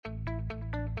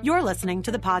You're listening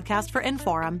to the podcast for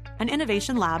Inforum, an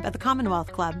innovation lab at the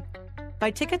Commonwealth Club.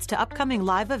 Buy tickets to upcoming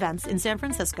live events in San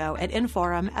Francisco at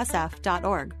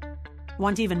inforumsf.org.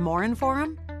 Want even more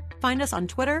Inforum? Find us on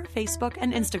Twitter, Facebook,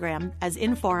 and Instagram as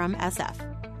InforumSF.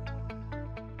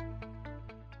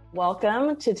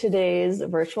 Welcome to today's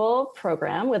virtual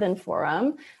program with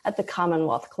Inforum at the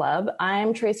Commonwealth Club.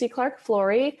 I'm Tracy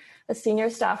Clark-Flory, a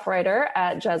senior staff writer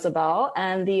at Jezebel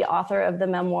and the author of the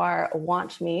memoir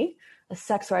Want Me, a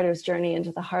sex writer's journey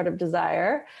into the heart of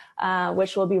desire,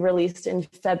 which will be released in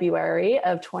February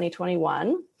of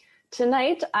 2021.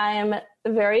 Tonight, I am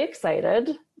very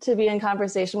excited to be in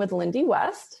conversation with Lindy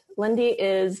West. Lindy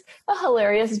is a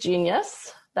hilarious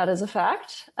genius. That is a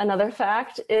fact. Another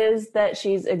fact is that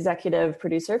she's executive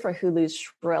producer for Hulu's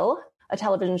Shrill, a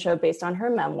television show based on her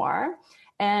memoir.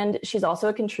 And she's also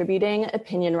a contributing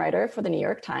opinion writer for the New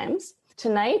York Times.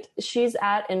 Tonight, she's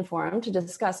at Inforum to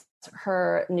discuss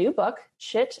her new book,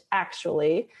 Shit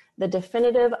Actually, the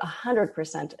definitive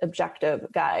 100% objective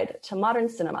guide to modern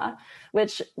cinema,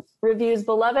 which reviews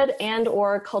beloved and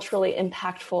or culturally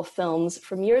impactful films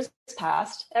from years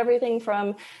past, everything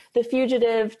from The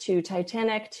Fugitive to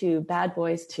Titanic to Bad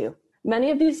Boys 2. Many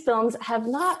of these films have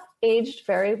not aged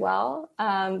very well.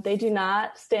 They do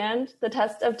not stand the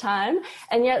test of time.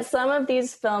 And yet some of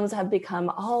these films have become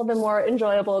all the more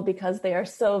enjoyable because they are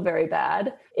so very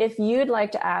bad. If you'd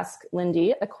like to ask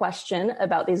Lindy a question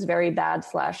about these very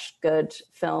bad/good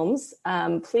films,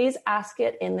 please ask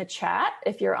it in the chat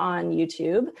if you're on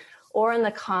YouTube or in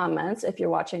the comments if you're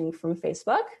watching from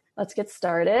Facebook. Let's get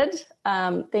started.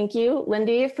 Thank you,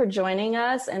 Lindy, for joining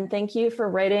us, and thank you for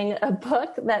writing a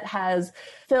book that has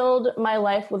filled my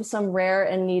life with some rare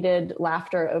and needed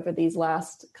laughter over these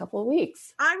last couple of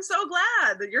weeks. I'm so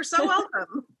glad. You're so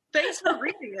welcome. Thanks for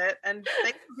reading it, and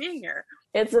thanks for being here.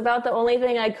 It's about the only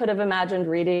thing I could have imagined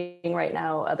reading right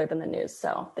now other than the news,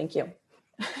 so thank you.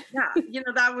 Yeah,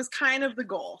 that was kind of the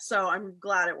goal, so I'm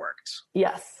glad it worked.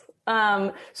 Yes.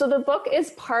 So the book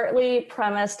is partly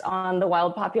premised on the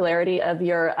wild popularity of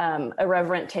your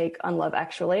irreverent take on Love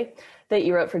Actually that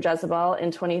you wrote for Jezebel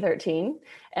in 2013.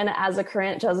 And as a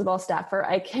current Jezebel staffer,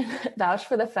 I can vouch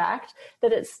for the fact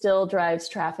that it still drives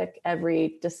traffic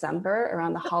every December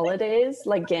around the holidays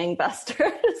like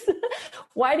gangbusters.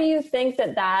 Why do you think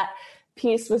that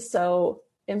piece was so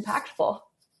impactful?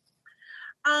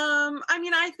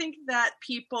 I think that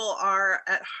people are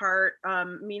at heart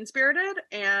mean-spirited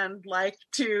and like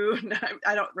to, no,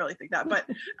 I don't really think that, but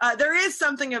there is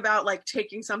something about like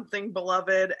taking something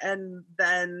beloved and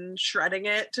then shredding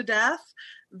it to death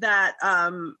that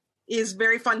is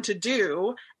very fun to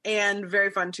do and very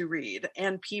fun to read.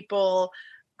 And people,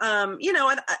 and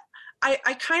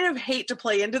I kind of hate to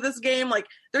play into this game. Like,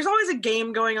 there's always a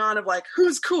game going on of like,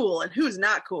 who's cool and who's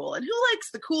not cool and who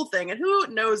likes the cool thing and who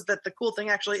knows that the cool thing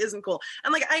actually isn't cool.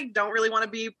 And like, I don't really want to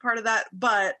be part of that,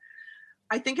 but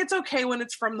I think it's okay when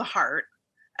it's from the heart.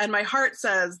 And my heart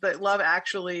says that Love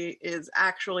Actually is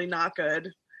actually not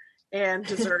good and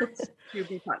deserves to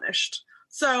be punished.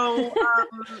 So,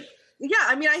 yeah,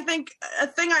 I think a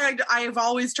thing I've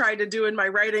always tried to do in my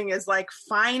writing is like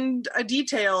find a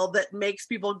detail that makes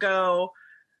people go,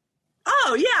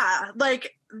 oh yeah,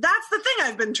 like that's the thing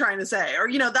I've been trying to say. Or,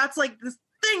 that's like this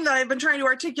thing that I've been trying to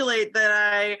articulate that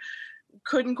I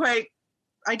couldn't quite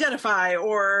identify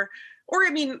or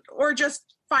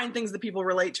just find things that people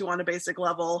relate to on a basic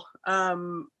level,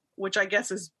 which I guess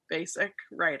is basic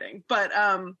writing. But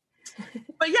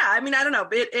yeah, I don't know.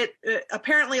 It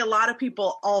apparently a lot of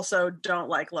people also don't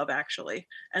like Love Actually,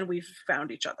 and we've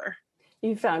found each other.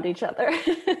 You found each other,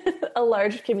 a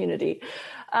large community.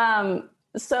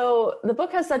 So the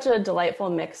book has such a delightful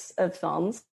mix of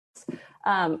films.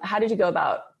 How did you go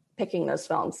about picking those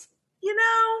films?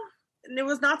 It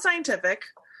was not scientific.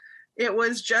 It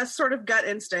was just sort of gut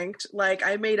instinct. Like,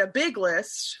 I made a big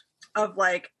list of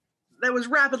that was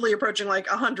rapidly approaching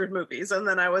 100 movies. And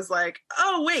then I was like,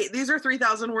 oh, wait, these are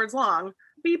 3,000 words long.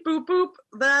 Beep, boop, boop.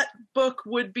 That book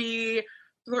would be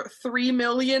 3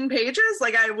 million pages.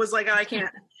 I was like, I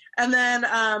can't. And then it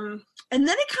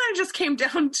kind of just came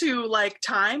down to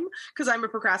time, because I'm a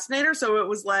procrastinator. So it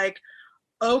was like,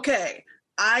 okay,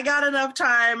 I got enough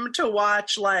time to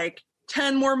watch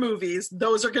 10 more movies.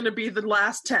 Those are going to be the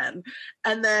last 10.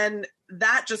 And then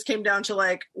that just came down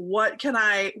to what can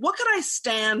I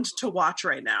stand to watch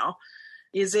right now?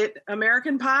 Is it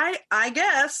American Pie? I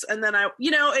guess. And then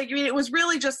it was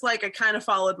really just I kind of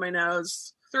followed my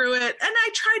nose through it. And I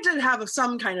tried to have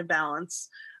some kind of balance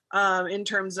in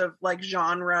terms of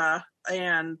genre.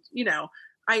 And,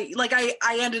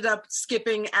 I ended up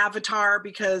skipping Avatar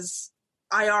because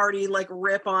I already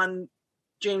rip on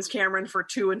James Cameron for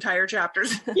 2 entire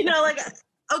chapters.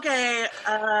 okay,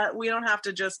 we don't have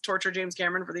to just torture James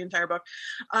Cameron for the entire book.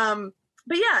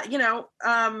 But yeah,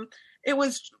 it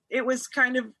was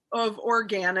kind of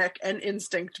organic and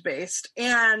instinct based.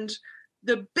 And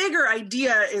the bigger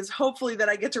idea is hopefully that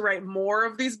I get to write more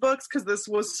of these books, because this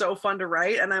was so fun to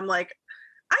write. And I'm like,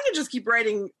 I can just keep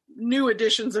writing new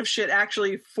editions of shit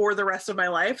actually for the rest of my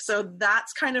life. So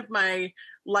that's kind of my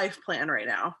life plan right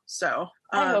now. So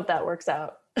I hope that works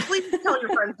out. Please tell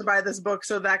your friends to buy this book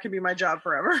so that can be my job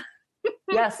forever.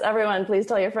 Yes, everyone, please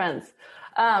tell your friends.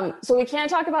 So we can't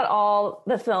talk about all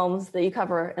the films that you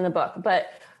cover in the book,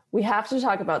 but we have to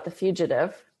talk about The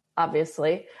Fugitive,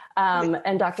 obviously,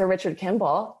 and Dr. Richard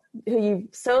Kimball, who you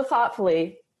so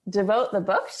thoughtfully devote the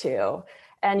book to.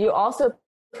 And you also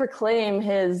proclaim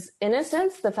his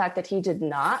innocence, the fact that he did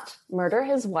not murder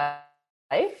his wife.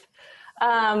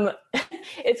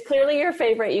 It's clearly your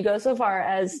favorite. You go so far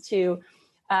as to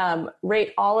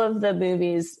rate all of the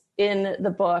movies in the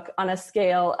book on a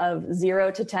scale of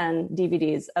 0 to 10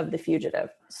 DVDs of The Fugitive.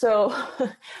 So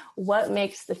what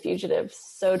makes The Fugitive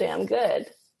so damn good?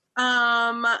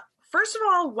 First of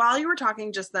all, while you were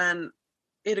talking just then,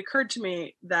 it occurred to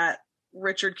me that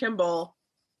Richard Kimball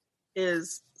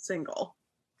is single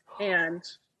and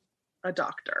a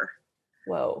doctor.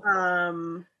 Whoa.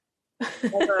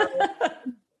 Although,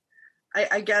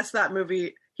 I guess that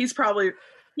movie,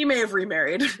 he may have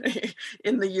remarried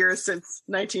in the years since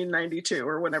 1992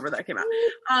 or whenever that came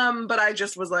out. But I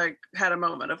just was like, had a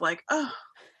moment of like,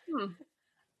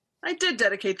 I did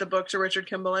dedicate the book to Richard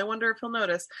Kimball. I wonder if he'll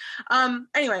notice.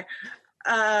 Anyway,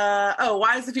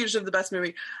 why is The Fugitive the best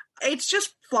movie? It's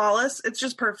just flawless. It's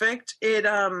just perfect. It,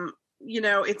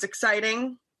 it's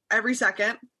exciting every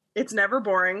second. It's never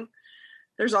boring.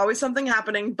 There's always something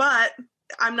happening, but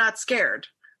I'm not scared.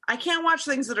 I can't watch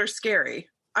things that are scary.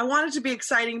 I want it to be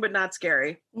exciting, but not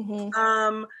scary.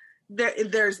 Mm-hmm.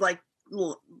 There's like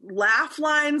laugh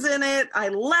lines in it. I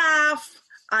laugh.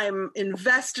 I'm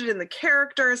invested in the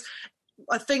characters.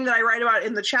 A thing that I write about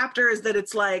in the chapter is that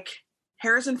it's like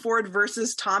Harrison Ford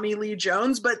versus Tommy Lee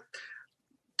Jones, but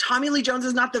Tommy Lee Jones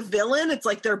is not the villain. It's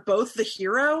like they're both the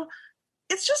hero.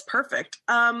 It's just perfect.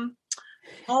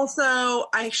 Also,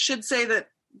 I should say that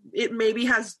it maybe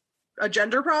has a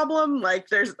gender problem. Like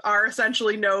there are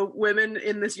essentially no women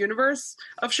in this universe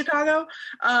of Chicago,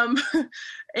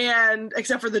 and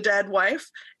except for the dead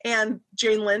wife and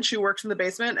Jane Lynch, who works in the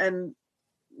basement and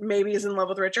maybe is in love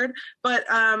with Richard. But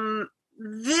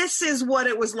this is what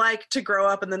it was like to grow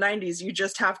up in the 90s. You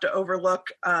just have to overlook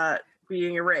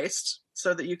being erased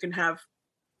so that you can have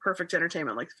perfect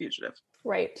entertainment like The Fugitive.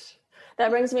 Right.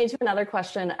 That brings me to another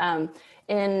question.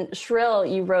 In Shrill,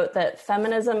 you wrote that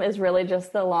feminism is really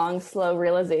just the long, slow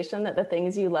realization that the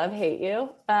things you love hate you.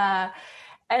 And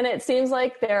it seems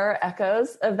like there are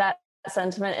echoes of that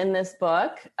sentiment in this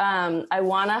book. I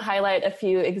want to highlight a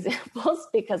few examples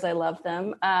because I love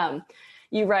them.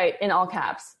 You write in all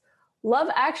caps, Love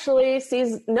Actually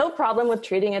sees no problem with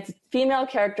treating its female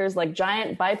characters like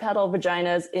giant bipedal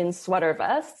vaginas in sweater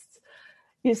vests.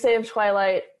 You say of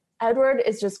Twilight, Edward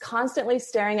is just constantly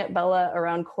staring at Bella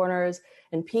around corners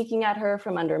and peeking at her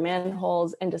from under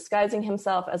manholes and disguising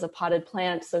himself as a potted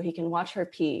plant so he can watch her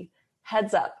pee.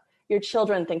 Heads up, your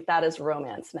children think that is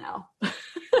romance now.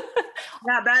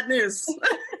 Yeah, bad news.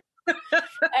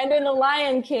 And in The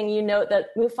Lion King, you note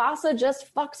that Mufasa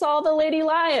just fucks all the lady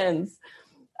lions.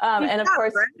 And of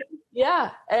course, right?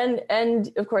 Yeah.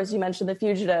 And of course, you mentioned The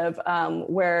Fugitive,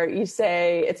 where you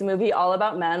say it's a movie all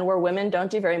about men where women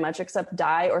don't do very much except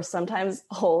die or sometimes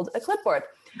hold a clipboard.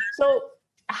 So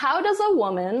how does a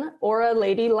woman or a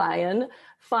lady lion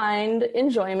find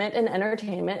enjoyment and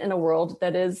entertainment in a world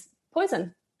that is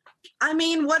poison? I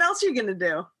mean, what else are you going to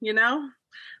do?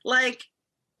 Like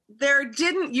there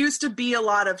didn't used to be a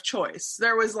lot of choice.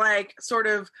 There was like sort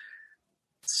of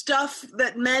stuff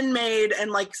that men made and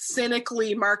like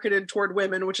cynically marketed toward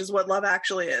women, which is what Love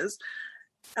Actually is.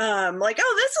 Like,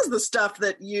 oh, this is the stuff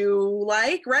that you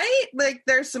like, right? Like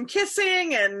there's some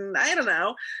kissing and I don't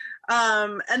know.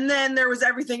 And then there was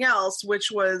everything else,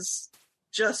 which was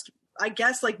just, I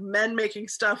guess, like men making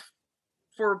stuff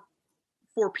for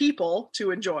people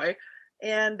to enjoy.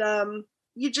 And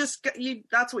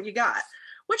that's what you got,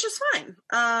 which is fine.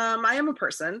 I am a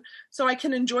person, so I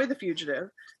can enjoy The Fugitive.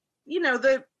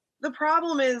 The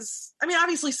problem is, I mean,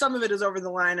 obviously some of it is over the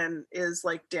line and is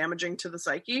like damaging to the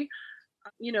psyche.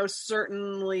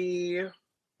 Certainly,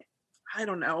 I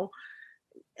don't know,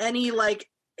 any like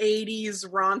 80s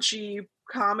raunchy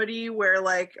comedy where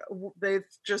like they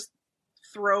just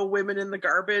throw women in the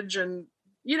garbage and,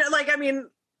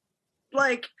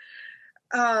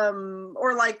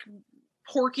 or like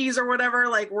Porky's or whatever,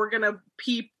 like we're going to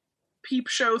pee peep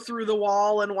show through the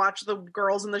wall and watch the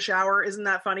girls in the shower. Isn't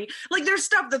that funny? Like, there's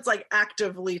stuff that's like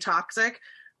actively toxic,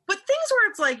 but things where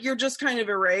it's like you're just kind of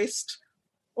erased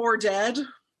or dead.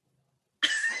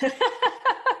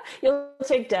 You'll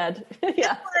take dead.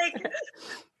 Yeah.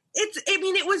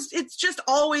 It's just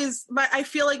always, I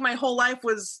feel like my whole life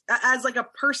was, as like a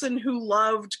person who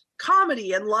loved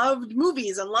comedy and loved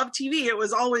movies and loved TV, it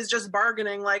was always just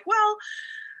bargaining like, well,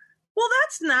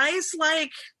 that's nice.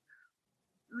 Like,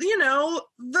 you know,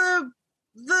 the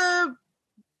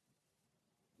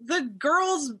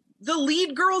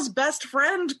lead girl's best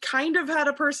friend kind of had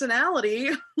a personality.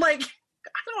 Like,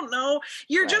 I don't know.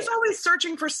 You're just always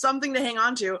searching for something to hang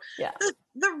on to. Yeah.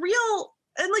 The real,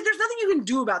 and like, there's nothing you can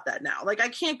do about that now. Like, I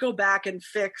can't go back and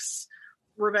fix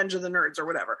Revenge of the Nerds or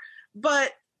whatever.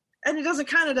 But, and it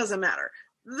doesn't matter.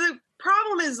 The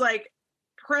problem is like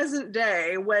present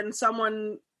day, when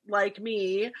someone like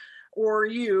me or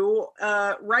you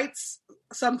writes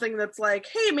something that's like,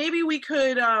 hey, maybe we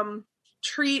could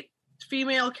treat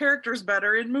female characters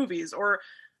better in movies, or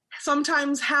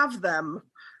sometimes have them,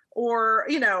 or,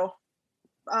 you know,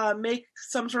 make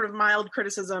some sort of mild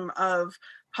criticism of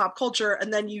pop culture,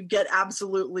 and then you get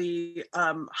absolutely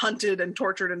hunted and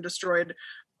tortured and destroyed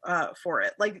for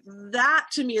it. Like, that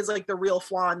to me is like the real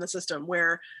flaw in the system,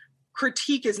 where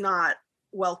critique is not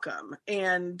welcome.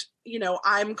 And, you know,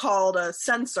 I'm called a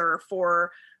censor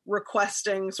for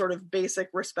requesting sort of basic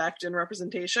respect and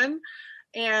representation.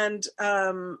 And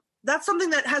that's something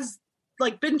that has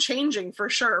like been changing for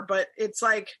sure, but it's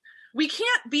like, we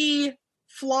can't be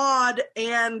flawed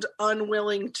and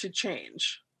unwilling to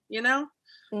change, you know?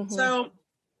 Mm-hmm. So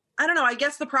I don't know, I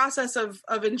guess the process of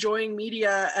enjoying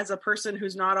media as a person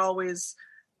who's not always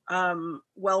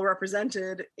well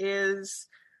represented is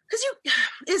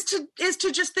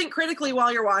to just think critically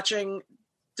while you're watching.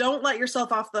 Don't let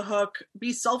yourself off the hook.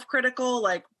 Be self-critical.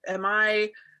 Like,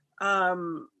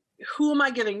 who am I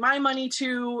giving my money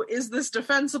to? Is this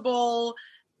defensible?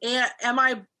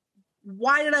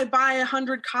 Why did I buy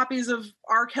 100 copies of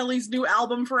R. Kelly's new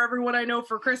album for everyone I know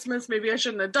for Christmas? Maybe I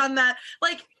shouldn't have done that.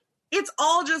 Like, it's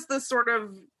all just this sort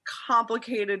of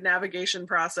complicated navigation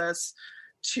process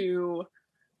to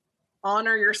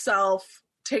honor yourself,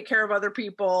 take care of other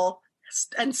people,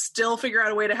 and still figure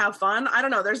out a way to have fun. I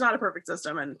don't know. There's not a perfect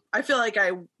system. And I feel like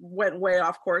I went way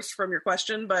off course from your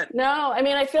question, but no, I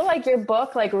mean, I feel like your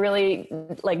book like really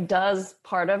like does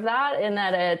part of that, in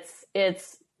that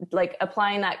it's like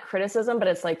applying that criticism, but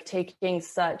it's like taking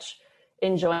such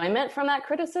enjoyment from that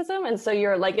criticism. And so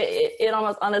you're like, it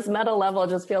almost on this meta level,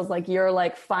 just feels like you're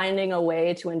like finding a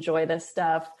way to enjoy this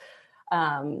stuff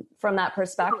from that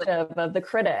perspective of the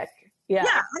critic. Yeah.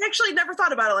 I actually never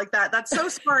thought about it like that. That's so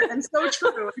smart and so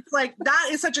true. It's like, that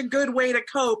is such a good way to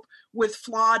cope with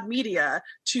flawed media,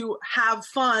 to have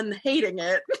fun hating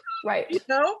it. Right. You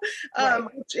know? Right.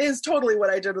 Which is totally what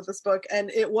I did with this book. And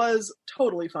it was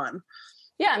totally fun.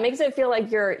 Yeah, it makes it feel like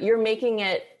you're making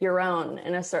it your own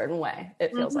in a certain way,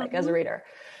 it feels like, as a reader.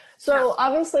 So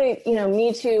obviously, you know,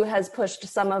 Me Too has pushed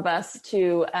some of us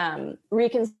to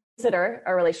reconsider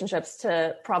our relationships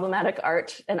to problematic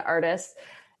art and artists.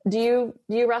 Do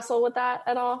you wrestle with that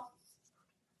at all?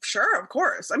 Sure, of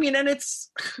course. I mean, and it's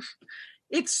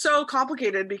so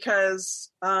complicated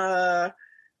because,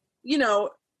 you know,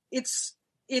 it's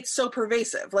so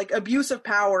pervasive. Like, abuse of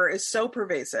power is so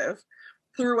pervasive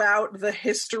throughout the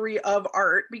history of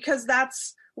art, because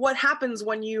that's what happens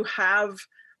when you have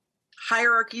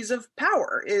hierarchies of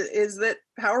power, is that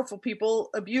powerful people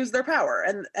abuse their power.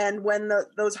 And when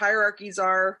those hierarchies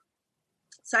are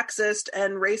sexist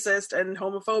and racist and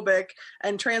homophobic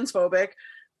and transphobic,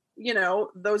 you know,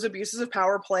 those abuses of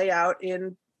power play out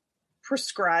in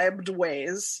prescribed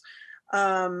ways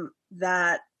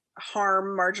that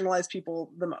harm marginalized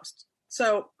people the most.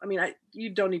 So, I mean, you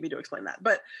don't need me to explain that,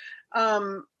 but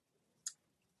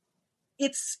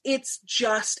it's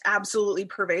just absolutely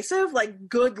pervasive. Like,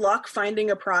 good luck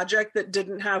finding a project that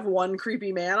didn't have one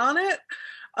creepy man on it.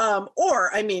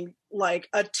 Or, I mean, like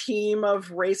a team of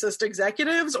racist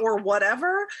executives or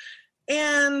whatever.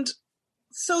 And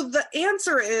so the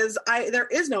answer is, there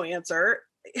is no answer.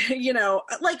 You know,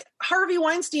 like, Harvey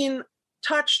Weinstein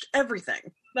touched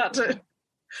everything. Not to,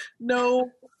 no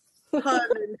pun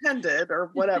intended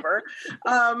or whatever.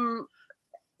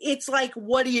 It's like,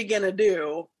 what are you gonna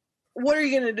do? What are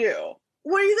you gonna do?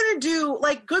 What are you gonna do?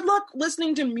 Like, good luck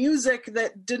listening to music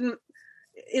that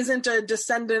isn't a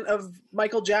descendant of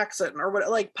Michael Jackson, or what,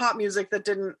 like pop music that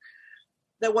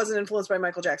wasn't influenced by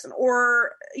Michael Jackson,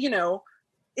 or, you know,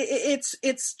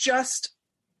 it's just,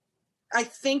 I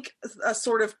think, a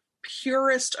sort of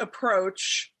purist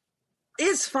approach.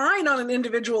 is fine on an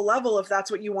individual level if that's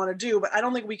what you want to do, but I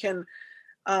don't think we can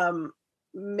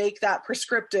make that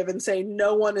prescriptive and say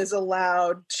no one is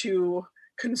allowed to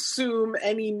consume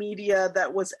any media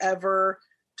that was ever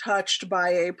touched by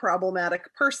a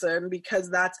problematic person,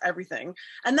 because that's everything.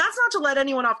 And that's not to let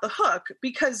anyone off the hook,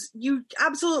 because you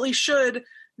absolutely should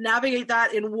navigate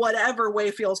that in whatever way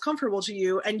feels comfortable to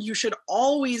you, and you should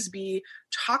always be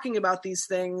talking about these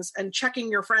things and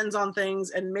checking your friends on things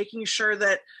and making sure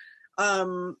that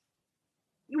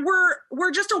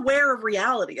we're just aware of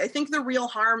reality. I think the real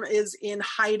harm is in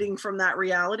hiding from that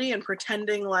reality and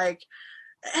pretending like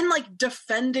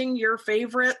defending your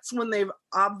favorites when they've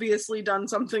obviously done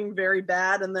something very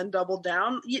bad and then doubled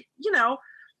down.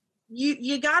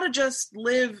 You gotta just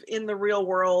live in the real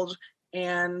world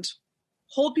and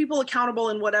hold people accountable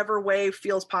in whatever way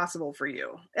feels possible for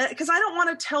you. Because I don't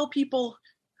want to tell people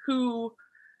who,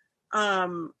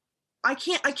 I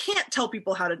can't tell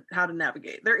people how to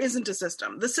navigate. There isn't a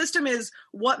system. The system is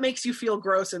what makes you feel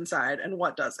gross inside and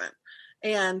what doesn't.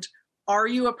 And are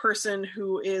you a person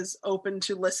who is open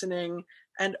to listening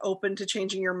and open to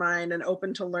changing your mind and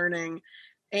open to learning?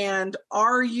 And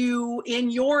are you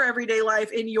in your everyday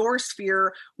life, in your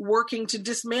sphere, working to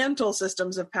dismantle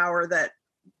systems of power that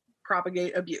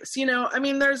propagate abuse?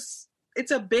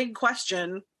 It's a big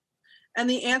question. And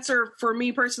the answer for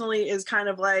me personally is kind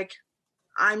of like,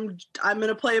 I'm going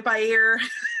to play it by ear.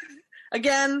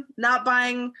 Again, not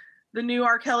buying the new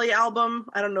R. Kelly album.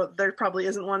 I don't know, there probably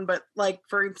isn't one, but like,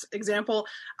 for example,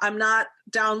 I'm not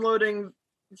downloading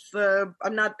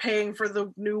I'm not paying for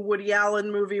the new Woody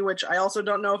Allen movie, which I also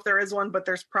don't know if there is one, but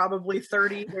there's probably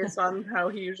 30 based on how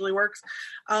he usually works.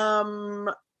 But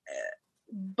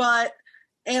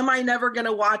am I never going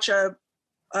to watch a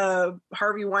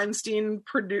Harvey Weinstein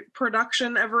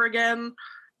production ever again?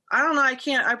 I don't know. I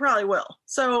can't. I probably will.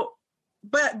 So,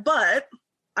 but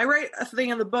I write a thing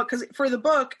in the book, because for the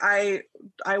book I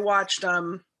watched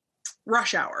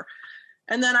Rush Hour,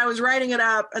 and then I was writing it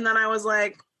up, and then I was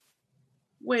like,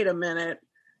 wait a minute,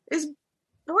 is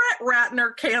Brett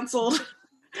Ratner canceled?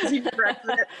 He directed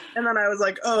it, and then I was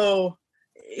like, oh,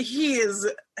 he is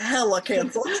hella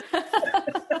canceled.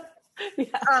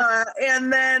 Yeah.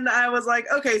 And then I was like,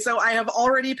 okay, so I have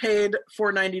already paid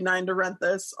 $4.99 to rent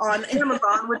this on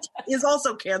Amazon, which is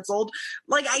also canceled.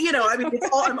 Like,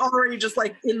 I'm already just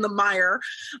like in the mire.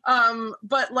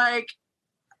 But like,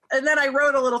 and then I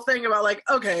wrote a little thing about like,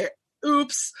 okay,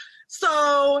 oops.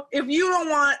 So if you don't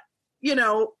want,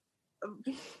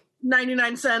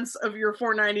 99 cents of your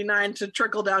 $4.99 to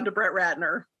trickle down to Brett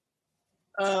Ratner,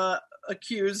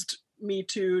 accused Me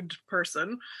Too'd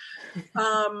person,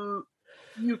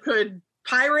 you could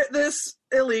pirate this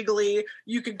illegally.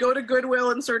 You could go to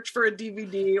Goodwill and search for a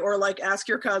DVD, or like ask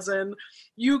your cousin.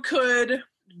 You could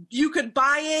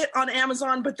buy it on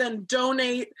Amazon, but then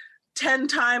donate 10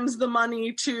 times the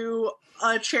money to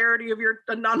a charity of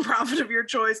a nonprofit of your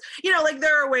choice.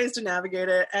 There are ways to navigate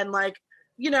it. And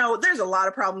there's a lot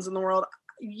of problems in the world.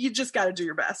 You just got to do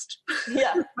your best.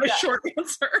 Yeah. My short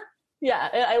answer. Yeah.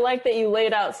 I like that you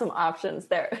laid out some options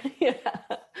there.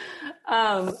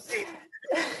 Yeah.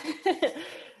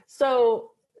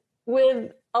 So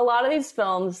with a lot of these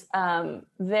films,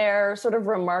 their sort of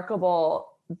remarkable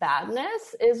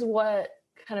badness is what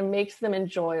kind of makes them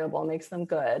enjoyable, makes them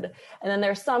good. And then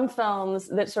there's some films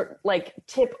that sort of like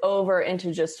tip over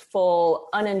into just full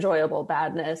unenjoyable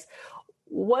badness.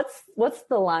 What's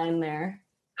the line there?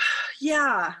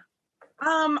 Yeah.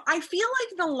 I feel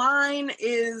like the line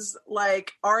is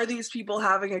like, are these people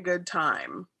having a good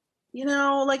time?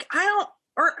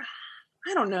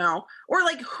 I don't know. Or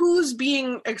like, who's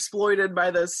being exploited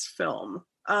by this film?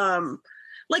 I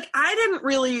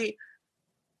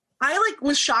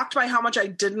was shocked by how much I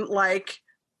didn't like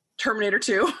Terminator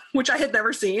 2, which I had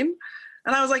never seen.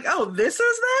 And I was like, oh, this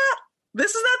is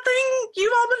that thing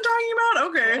you've all been talking about?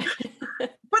 Okay.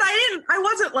 But I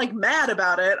wasn't like mad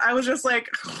about it. I was just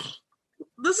like,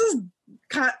 this is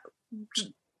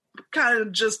kind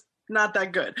of just not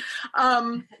that good.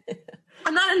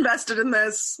 I'm not invested in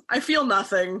this. I feel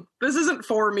nothing. This isn't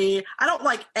for me. I don't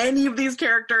like any of these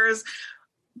characters.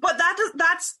 But that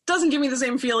doesn't give me the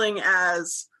same feeling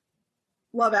as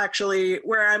Love Actually,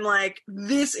 where I'm like,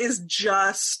 this is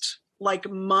just like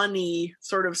money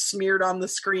sort of smeared on the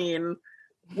screen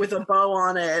with a bow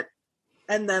on it.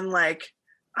 And then like,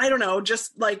 I don't know,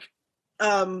 just like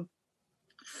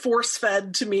force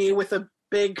fed to me with a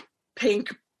big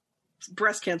pink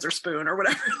breast cancer spoon or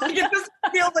whatever. Like, it just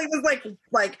feels like this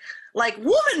like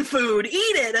woman food, eat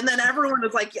it. And then everyone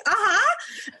is like,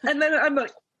 and then I'm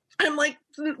like,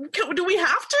 do we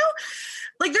have to?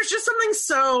 Like, there's just something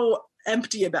so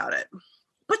empty about it.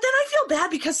 but then I feel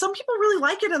bad because some people really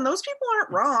like it and those people aren't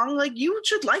wrong. Like, you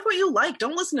should like what you like.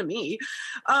 Don't listen to me.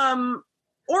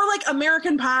 Or like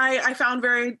American Pie, I found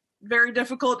very, very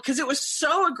difficult because it was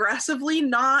so aggressively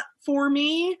not for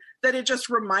me that it just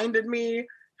reminded me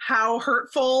how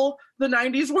hurtful the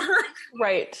 90s were.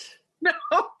 Right. No,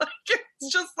 like,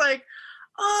 it's just like,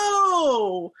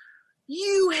 oh,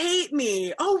 you hate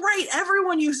me. Oh, right.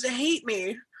 Everyone used to hate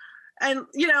me. And,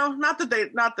 you know, not that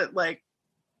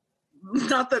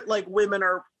women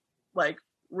are like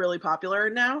really popular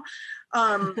now.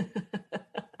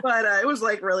 But it was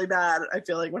like really bad, I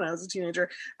feel like, when I was a teenager.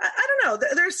 I don't know.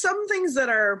 There's some things that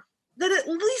at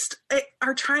least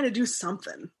are trying to do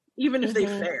something, even if they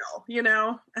fail, you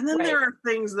know? And then there are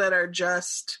things that are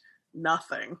just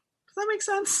nothing. Does that make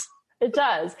sense? It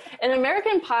does. And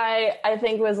American Pie, I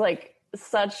think, was like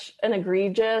such an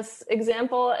egregious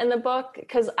example in the book,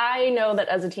 because I know that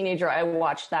as a teenager, I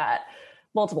watched that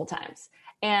multiple times.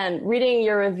 And reading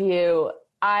your review,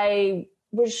 I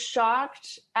was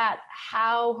shocked at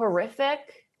how horrific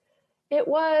it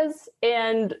was.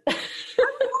 And I'm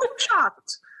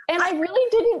shocked. And I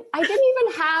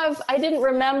didn't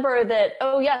remember that,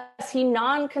 oh yes, he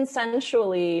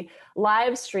non-consensually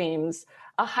live streams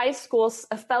a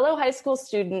fellow high school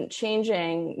student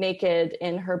changing naked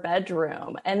in her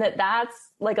bedroom. And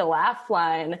that's like a laugh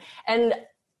line. And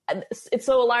it's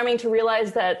so alarming to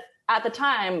realize that at the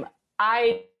time,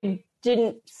 I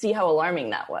didn't see how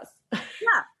alarming that was.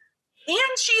 Yeah.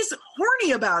 And she's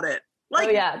horny about it. Like,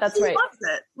 oh yeah, that's right. She loves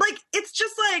it. Like, it's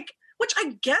just like, which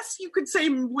I guess you could say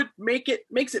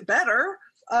makes it better.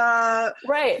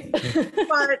 Right.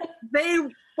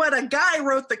 but a guy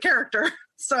wrote the character.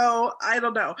 So I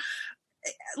don't know.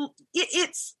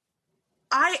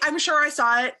 I'm sure I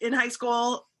saw it in high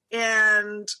school,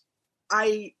 and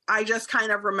I just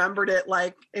kind of remembered it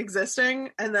like existing.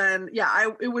 And then,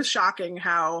 it was shocking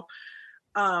how,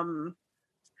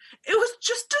 it was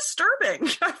just disturbing.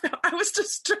 I was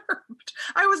disturbed.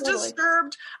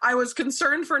 Disturbed. I was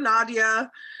concerned for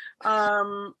Nadia.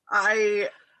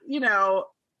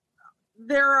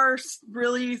 There are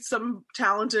really some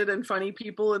talented and funny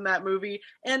people in that movie.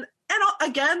 And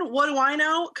again, what do I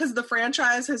know? Because the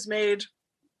franchise has made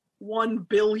 $1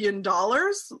 billion,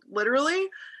 literally.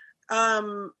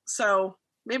 So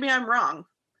maybe I'm wrong.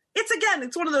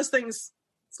 It's one of those things.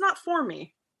 It's not for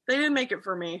me. They didn't make it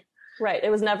for me. Right.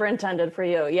 It was never intended for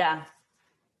you. Yeah.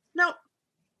 No.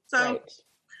 So, right.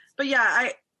 But yeah,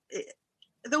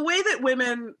 the way that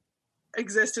women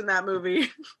exist in that movie,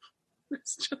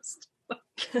 it's just like,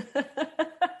 I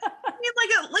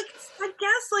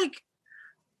guess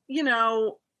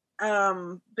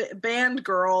band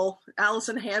girl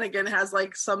Allison Hannigan has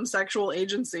like some sexual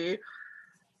agency,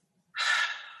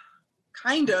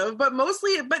 kind of, but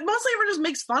mostly everyone just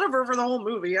makes fun of her for the whole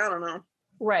movie. I don't know.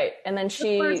 Right. And then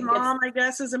his mom, I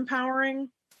guess, is empowering.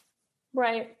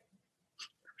 Right.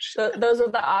 Those are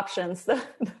the options.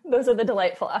 Those are the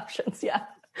delightful options. Yeah.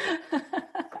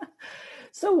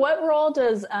 So what role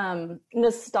does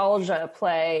nostalgia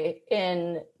play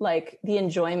in like the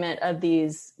enjoyment of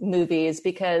these movies?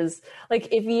 Because like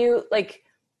if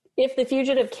The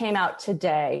Fugitive came out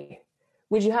today,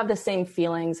 would you have the same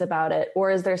feelings about it? Or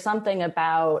is there something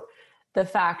about the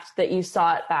fact that you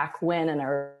saw it back when and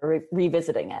are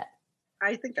revisiting it?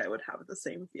 I think I would have the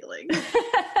same feeling.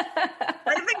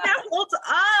 I think that holds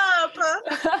up.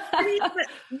 I mean,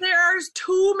 there's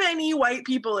too many white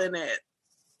people in it.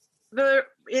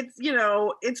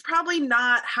 It's probably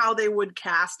not how they would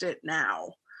cast it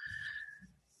now,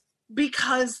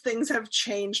 because things have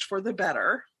changed for the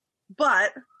better.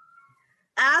 But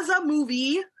as a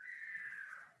movie,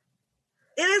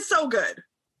 it is so good.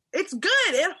 It's good.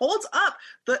 It holds up.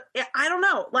 I don't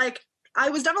know. Like, I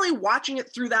was definitely watching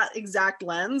it through that exact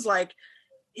lens. Like,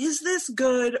 is this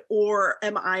good, or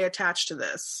am I attached to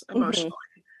this emotionally?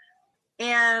 Mm-hmm.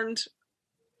 And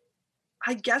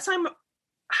I guess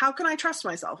how can I trust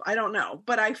myself? I don't know.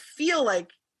 But I feel like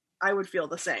I would feel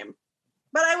the same.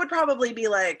 But I would probably be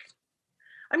like,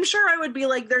 I'm sure I would be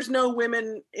like, there's no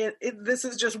women, this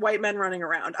is just white men running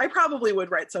around. I probably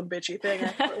would write some bitchy thing,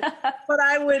 actually. But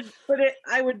I would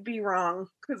be wrong.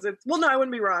 I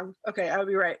wouldn't be wrong. Okay, I would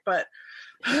be right. But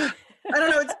I don't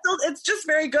know. It's just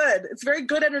very good. It's very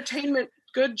good entertainment.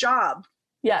 Good job.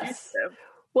 Yes.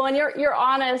 Well, and you're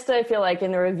honest, I feel like,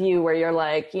 in the review where you're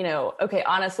like, okay,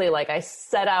 honestly, like I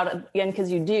set out again, because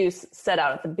you do set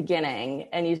out at the beginning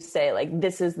and you say like,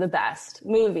 this is the best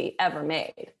movie ever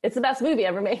made. It's the best movie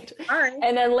ever made. All right.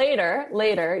 And then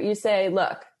later you say,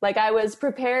 look, like I was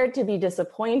prepared to be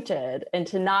disappointed and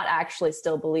to not actually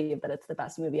still believe that it's the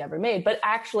best movie ever made, but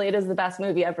actually it is the best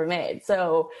movie ever made.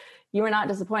 So you were not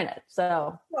disappointed.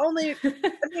 So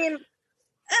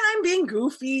And I'm being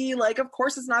goofy. Like, of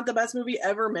course, it's not the best movie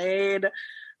ever made.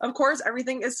 Of course,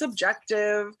 everything is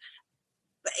subjective.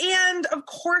 And of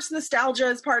course, nostalgia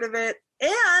is part of it.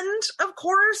 And of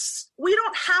course, we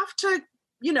don't have to,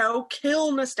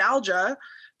 kill nostalgia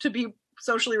to be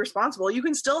socially responsible. You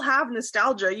can still have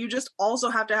nostalgia. You just also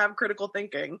have to have critical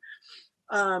thinking.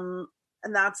 And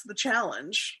that's the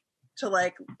challenge, to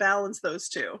like balance those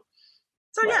two.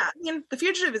 So yeah, The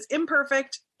Fugitive is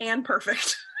imperfect and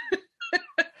perfect.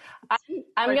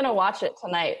 I'm going to watch it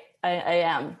tonight. I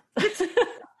am.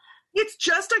 It's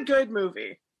just a good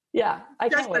movie. Yeah, I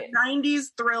can't wait. Just a 90s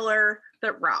thriller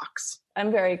that rocks.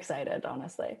 I'm very excited,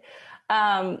 honestly.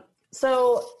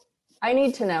 So I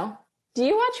need to know, do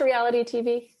you watch reality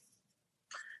TV?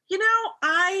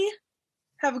 I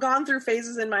have gone through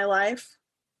phases in my life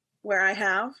where I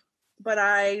have, but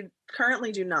I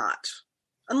currently do not.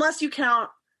 Unless you count,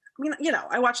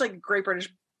 I watch like Great British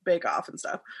Bake Off and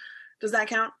stuff. Does that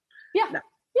count? Yeah. No.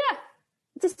 Yeah.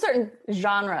 It's a certain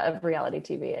genre of reality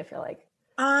TV, I feel like.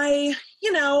 I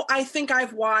think I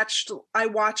watched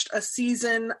a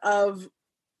season of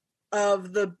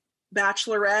The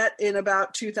Bachelorette in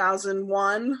about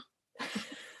 2001.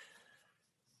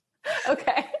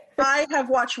 Okay. I have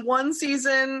watched one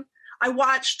season. I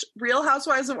watched Real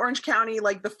Housewives of Orange County,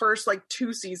 like the first like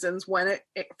 2 seasons when it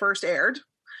first aired.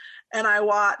 And I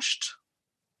watched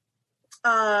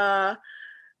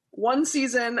one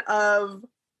season of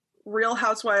Real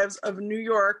Housewives of New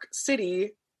York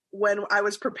City when I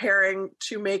was preparing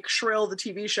to make Shrill the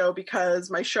TV show, because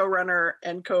my showrunner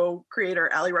and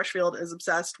co-creator Allie Rushfield is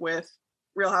obsessed with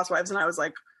Real Housewives, and I was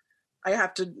like, I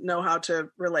have to know how to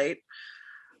relate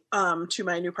to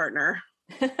my new partner.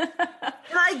 And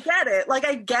I get it. Like,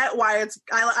 I get why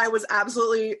I was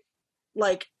absolutely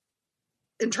like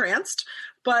entranced,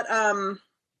 but I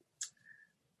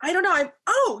don't know.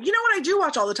 You know what I do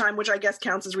watch all the time, which I guess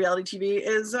counts as reality TV,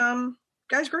 is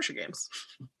Guys Grocery Games.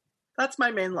 That's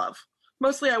my main love.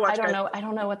 Mostly I watch. I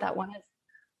don't know what that one is.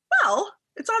 Well,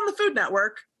 it's on the Food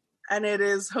Network, and it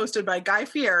is hosted by Guy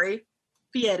Fieri,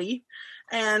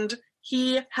 and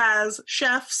he has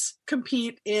chefs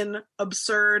compete in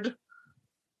absurd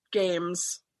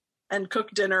games and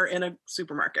cook dinner in a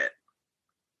supermarket.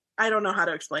 I don't know how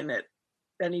to explain it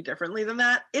any differently than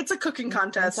that. It's a cooking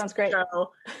contest. That sounds great.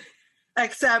 Show,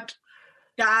 except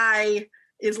Guy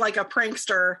is like a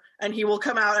prankster, and he will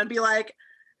come out and be like,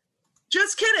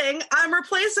 just kidding, I'm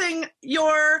replacing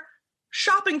your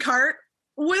shopping cart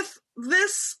with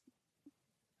this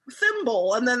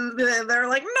thimble. And then they're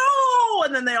like, no!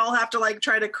 And then they all have to like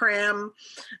try to cram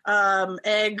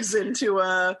eggs into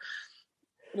a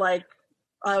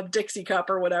Dixie cup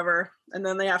or whatever. And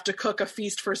then they have to cook a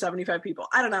feast for 75 people.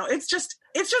 I don't know. It's just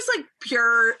like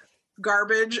pure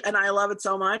garbage, and I love it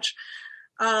so much.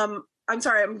 I'm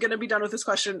sorry, I'm going to be done with this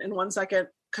question in 1 second,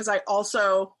 because I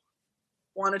also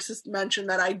wanted to mention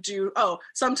that I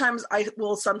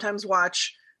will sometimes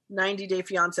watch 90 Day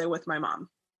Fiancé with my mom.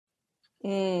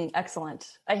 Excellent.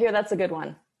 I hear that's a good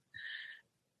one.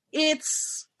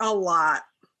 It's a lot.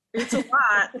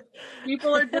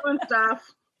 People are doing stuff.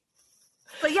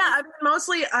 But yeah, I mean,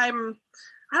 mostly I'm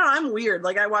weird.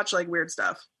 Like, I watch like weird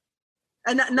stuff.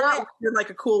 And not in like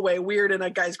a cool way, weird in a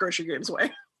Guys Grocery Games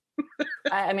way.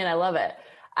 I mean, I love it.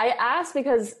 I ask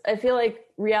because I feel like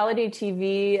reality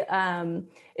TV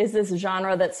is this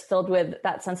genre that's filled with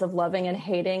that sense of loving and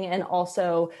hating. And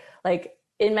also, like,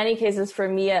 in many cases, for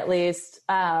me at least,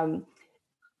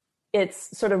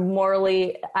 it's sort of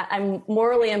I'm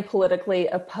morally and politically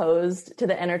opposed to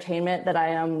the entertainment that I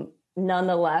am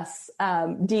nonetheless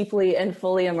deeply and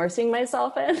fully immersing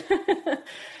myself in.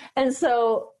 And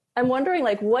so I'm wondering,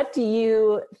 like, what do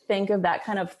you think of that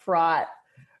kind of fraught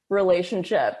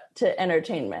relationship to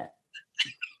entertainment?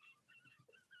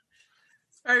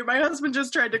 Sorry, my husband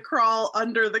just tried to crawl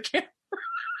under the camera.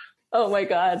 Oh my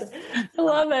God. I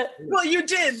love it. Well, you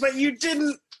did, but you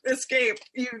didn't escape.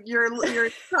 Your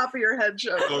top of your head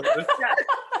showed. Yeah.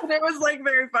 And it was like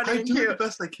very funny and cute. I do the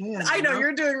best I can. I know,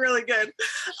 you're doing really good.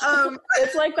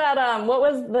 It's like that. What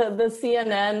was the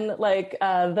CNN, like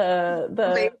the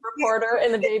reporter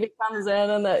and the baby comes in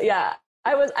and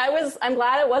I'm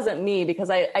glad it wasn't me, because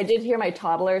I did hear my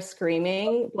toddler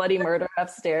screaming bloody murder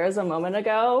upstairs a moment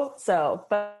ago. So,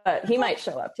 but he might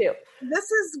show up too.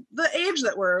 This is the age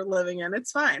that we're living in.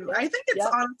 It's fine. I think it's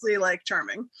honestly like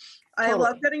charming. Totally. I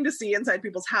love getting to see inside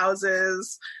people's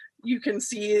houses. You can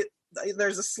see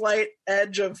there's a slight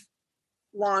edge of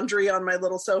laundry on my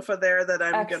little sofa there that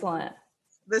I'm excellent.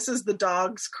 This is the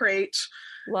dog's crate.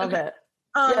 Love it.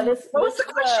 What was the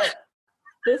question?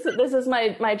 This is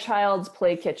my child's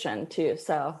play kitchen too.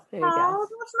 So there you go. Oh,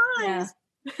 that's nice.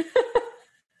 Yeah.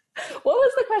 What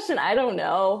was the question? I don't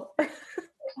know. It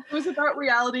was about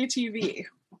reality TV.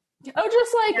 Oh,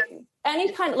 just like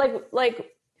any kind,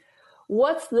 like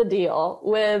what's the deal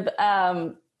with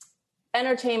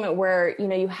entertainment where, you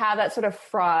know, you have that sort of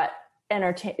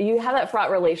you have that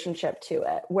fraught relationship to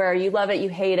it, where you love it, you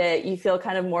hate it, you feel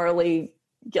kind of morally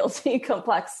guilty,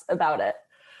 complex about it.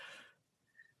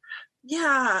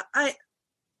 Yeah, I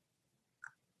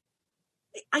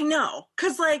know,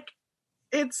 because like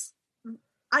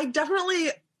I definitely,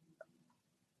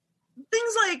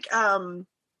 things like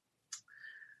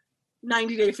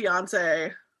 90 Day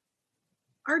Fiance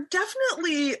are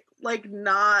definitely like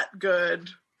not good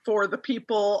for the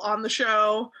people on the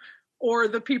show or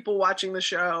the people watching the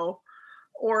show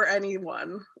or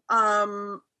anyone.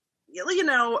 You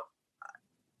know,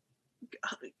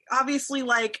 obviously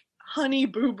like Honey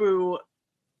Boo Boo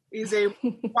is a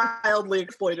wildly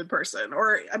exploited person,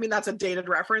 or I mean that's a dated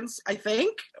reference, I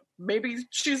think. Maybe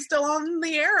she's still on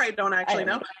the air. I don't actually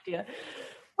know. No idea.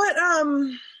 But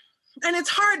and it's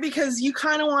hard because you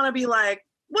kind of want to be like,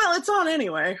 well, it's on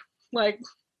anyway. Like,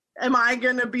 am I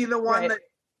gonna be the one that?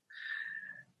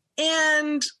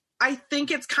 And I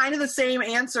think it's kind of the same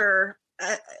answer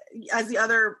as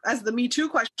the Me Too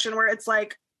question, where it's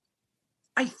like,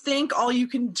 I think all you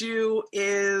can do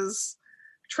is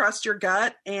trust your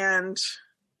gut and,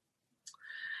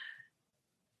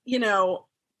 you know,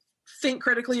 think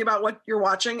critically about what you're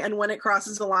watching, and when it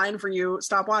crosses the line for you,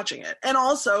 stop watching it. And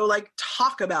also like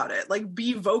talk about it, like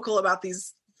be vocal about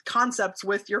these concepts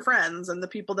with your friends and the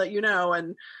people that you know,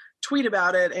 and tweet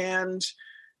about it. And,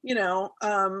 you know,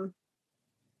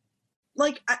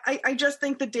 like I just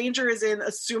think the danger is in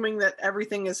assuming that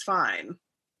everything is fine,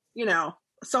 you know,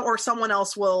 someone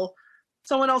else will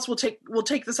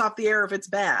take this off the air if it's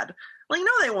bad. Like,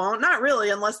 no, they won't. Not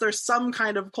really, unless there's some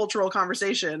kind of cultural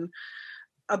conversation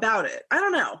about it. I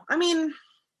don't know. I mean,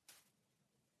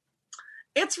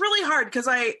 it's really hard because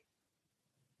I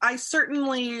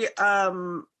certainly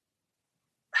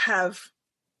have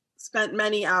spent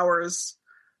many hours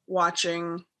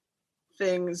watching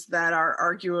things that are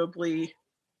arguably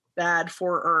bad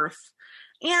for Earth,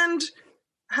 and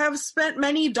have spent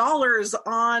many dollars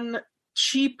on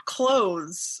cheap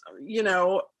clothes, you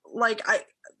know, like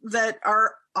that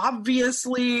are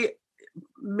obviously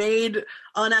made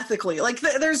unethically. Like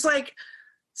there's like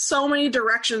so many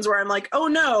directions where I'm like, oh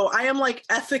no, I am like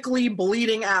ethically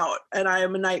bleeding out and I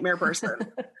am a nightmare person.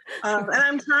 And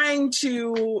I'm trying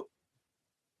to,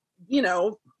 you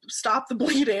know, stop the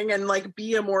bleeding and like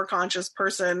be a more conscious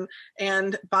person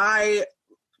and buy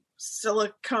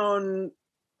silicone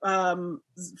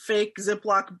fake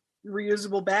Ziploc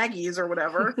reusable baggies or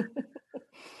whatever.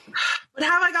 But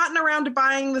have I gotten around to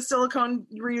buying the silicone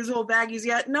reusable baggies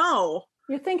yet? No.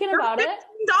 You're thinking about it?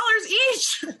 $15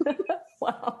 each.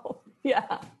 Wow.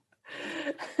 Yeah.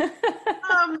 You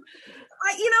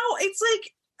know, it's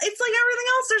like everything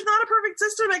else. There's not a perfect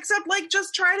system except like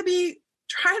just try to be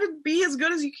as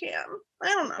good as you can. I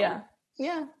don't know. Yeah.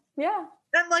 Yeah. Yeah.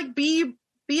 And like be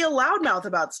a loudmouth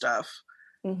about stuff.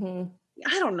 Mm-hmm.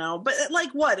 I don't know, but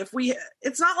like what if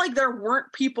it's not like there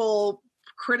weren't people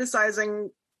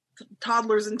criticizing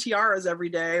toddlers and tiaras every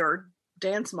day or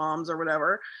dance moms or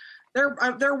whatever.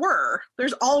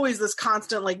 There's always this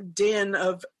constant like din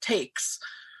of takes.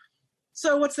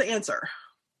 So what's the answer?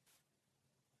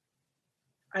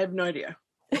 I have no idea.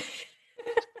 I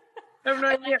have no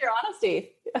idea. Like your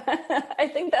honesty. I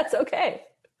think that's okay.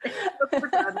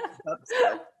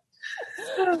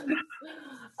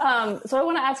 So I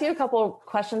want to ask you a couple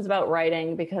questions about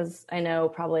writing, because I know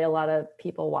probably a lot of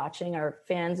people watching are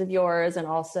fans of yours and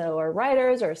also are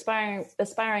writers or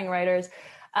aspiring writers.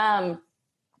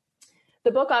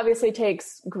 The book obviously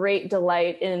takes great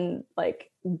delight in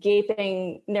like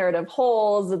gaping narrative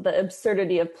holes, the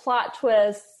absurdity of plot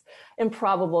twists,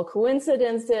 improbable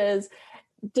coincidences.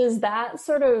 Does that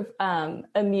sort of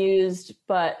amused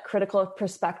but critical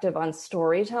perspective on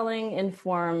storytelling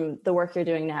inform the work you're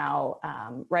doing now,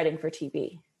 writing for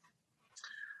TV?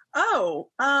 Oh,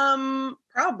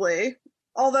 probably.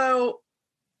 Although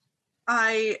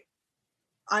I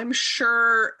I'm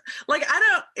sure, like,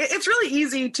 it's really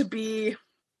easy to be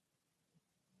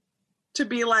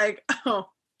like, oh,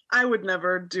 I would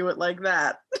never do it like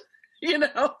that. You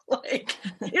know, like,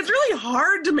 it's really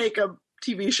hard to make a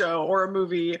TV show or a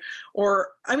movie, or,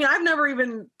 I mean, I've never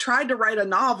even tried to write a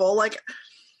novel. Like,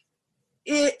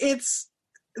 there's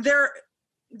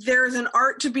an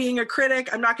art to being a critic.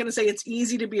 I'm not going to say it's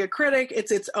easy to be a critic.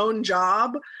 It's its own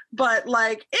job, but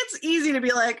like, it's easy to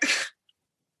be like,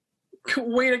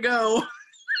 way to go.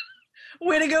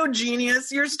 Way to go,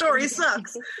 genius. Your story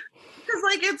sucks. Because,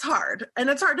 like, it's hard. And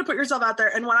it's hard to put yourself out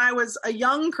there. And when I was a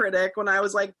young critic, when I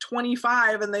was, like,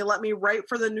 25 and they let me write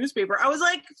for the newspaper, I was,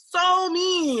 like, so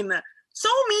mean,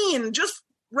 just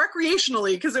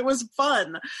recreationally, because it was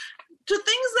fun, to things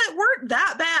that weren't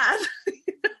that bad.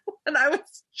 And I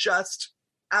was just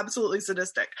absolutely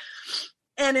sadistic.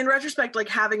 And in retrospect, like,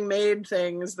 having made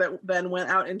things that then went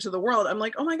out into the world, I'm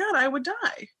like, oh, my God, I would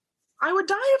die. I would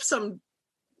die if some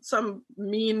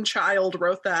mean child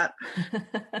wrote that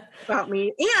about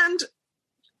me. And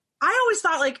I always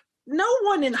thought, like, no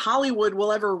one in Hollywood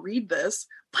will ever read this,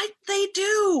 but they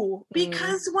do,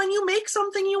 because when you make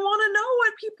something, you want to know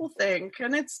what people think.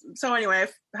 And it's, so anyway,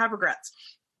 I have regrets,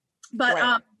 but,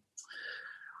 right.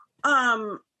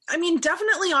 I mean,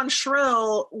 definitely on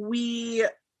Shrill, we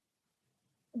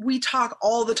talk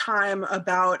all the time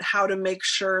about how to make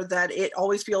sure that it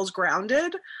always feels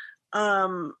grounded,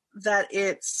 that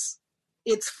it's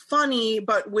funny,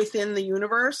 but within the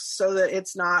universe, so that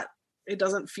it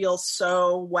doesn't feel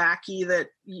so wacky that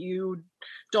you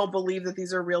don't believe that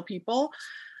these are real people.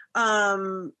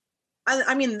 I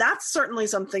mean, that's certainly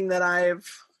something that I've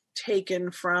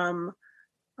taken from,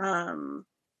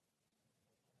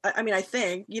 I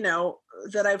think, you know,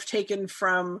 that I've taken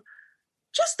from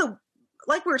just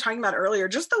like we were talking about earlier,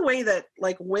 just the way that,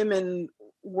 like, women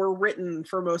were written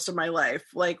for most of my life,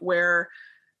 like where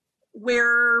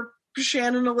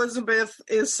Shannon Elizabeth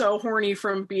is so horny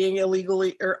from being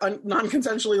illegally or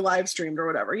non-consensually live streamed or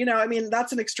whatever, you know, I mean,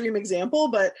 that's an extreme example,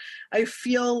 but I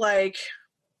feel like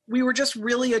we were just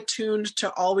really attuned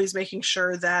to always making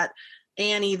sure that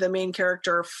Annie, the main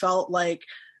character, felt like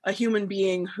a human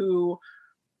being who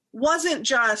wasn't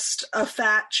just a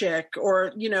fat chick,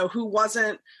 or, you know, who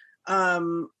wasn't,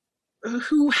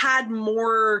 who had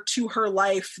more to her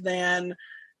life than,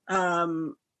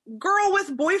 girl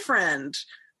with boyfriend,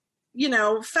 you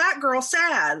know, fat girl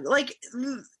sad. Like,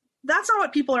 that's not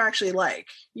what people are actually like.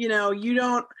 You know,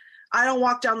 I don't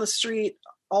walk down the street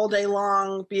all day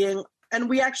long being, and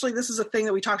this is a thing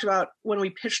that we talked about when we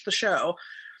pitched the show.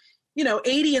 You know,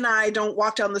 80 and I don't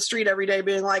walk down the street every day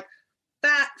being like,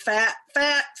 fat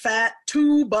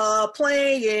tuba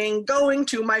playing, going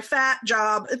to my fat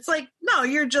job. It's like, no,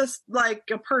 you're just like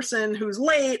a person who's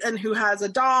late and who has a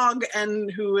dog and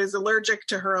who is allergic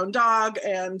to her own dog,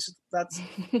 and that's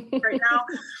right now.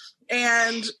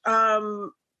 And,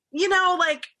 you know,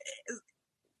 like,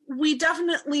 we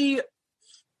definitely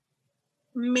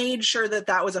made sure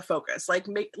that was a focus,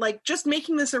 like just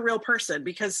making this a real person,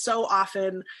 because so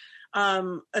often,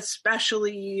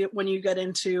 especially when you get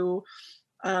into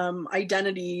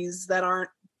identities that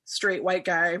aren't straight white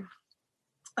guy,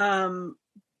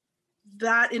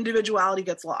 that individuality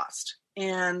gets lost,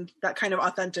 and that kind of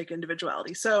authentic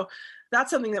individuality. So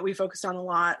that's something that we focused on a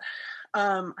lot.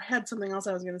 I had something else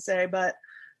I was going to say, but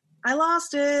I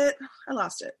lost it. I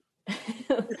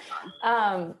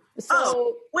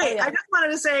just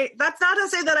wanted to say, that's not to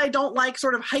say that I don't like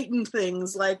sort of heightened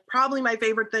things. Like, probably my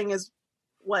favorite thing is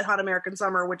Wet Hot American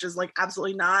Summer, which is, like,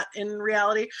 absolutely not in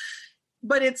reality.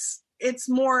 But it's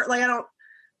more like, I don't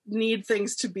need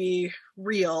things to be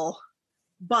real,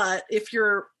 but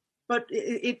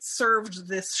it served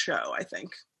this show, I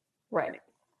think. Right.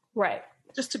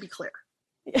 Just to be clear.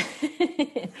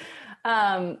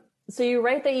 So you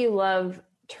write that you love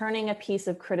turning a piece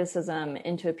of criticism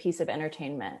into a piece of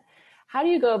entertainment. How do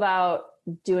you go about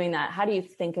doing that? How do you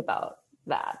think about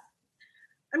that?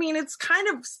 I mean, it's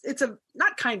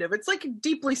like a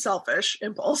deeply selfish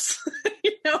impulse.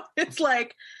 You know, it's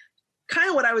like kind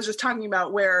of what I was just talking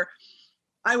about, where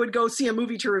I would go see a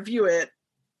movie to review it.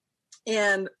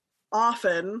 And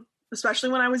often, especially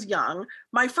when I was young,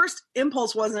 my first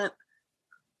impulse wasn't,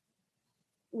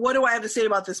 what do I have to say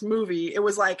about this movie? It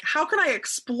was like, how can I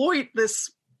exploit this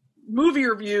movie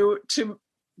review to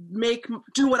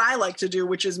do what I like to do,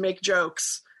 which is make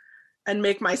jokes and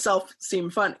make myself seem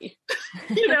funny,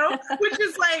 you know, which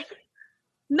is like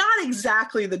not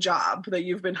exactly the job that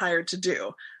you've been hired to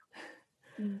do.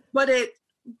 But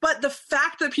the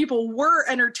fact that people were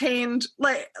entertained,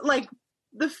 like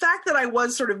the fact that I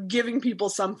was sort of giving people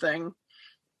something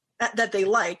that they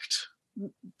liked,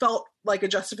 felt like a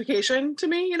justification to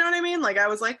me. You know what I mean? Like I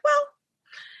was like, well,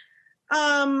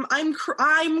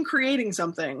 I'm creating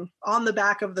something on the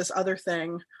back of this other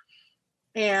thing,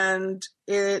 and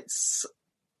it's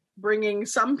bringing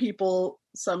some people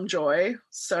some joy.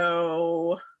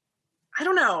 So I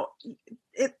don't know.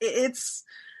 It's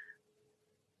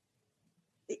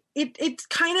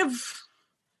kind of,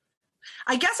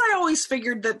 I guess I always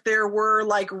figured that there were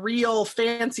like real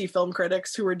fancy film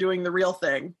critics who were doing the real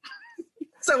thing.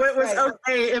 So it was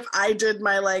okay if I did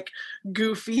my like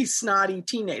goofy, snotty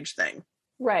teenage thing.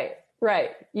 Right.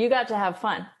 You got to have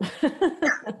fun.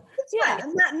 Yeah.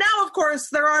 And now, of course,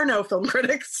 there are no film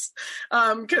critics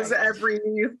because every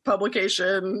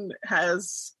publication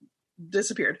has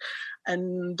disappeared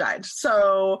and died.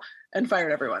 And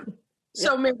fired everyone.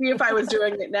 So maybe if I was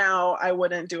doing it now, I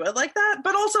wouldn't do it like that.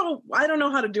 But also, I don't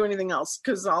know how to do anything else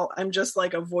because I'm just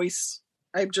like a voice.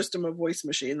 I just am a voice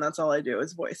machine. That's all I do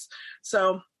is voice.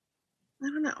 So I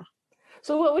don't know.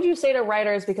 So what would you say to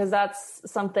writers? Because that's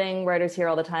something writers hear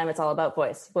all the time. It's all about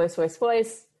voice, voice, voice,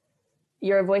 voice.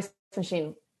 You're a voice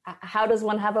machine. How does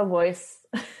one have a voice?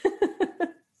 I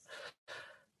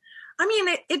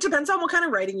mean, it depends on what kind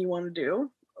of writing you want to do.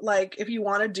 Like if you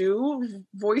want to do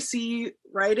voicey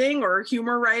writing or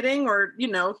humor writing or,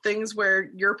 things where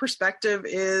your perspective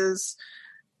is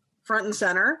front and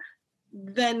center,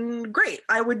 then great.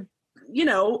 I would,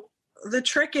 the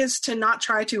trick is to not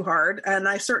try too hard. And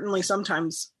I certainly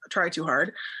sometimes try too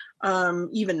hard,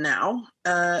 even now.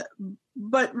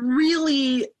 But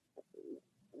really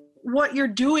what you're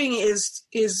doing is,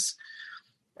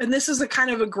 and this is a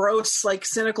kind of a gross, like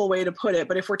cynical way to put it,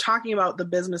 but if we're talking about the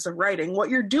business of writing,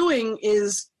 what you're doing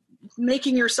is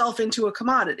making yourself into a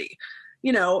commodity.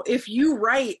 If you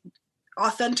write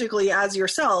authentically as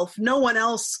yourself, no one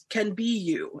else can be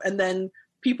you. And then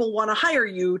people want to hire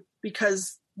you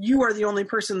because you are the only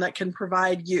person that can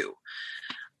provide you.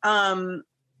 And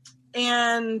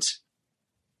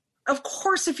of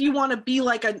course, if you want to be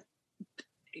like a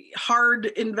hard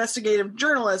investigative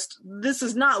journalist, this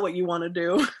is not what you want to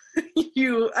do.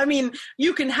 You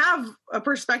can have a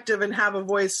perspective and have a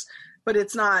voice, but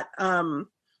it's not, that's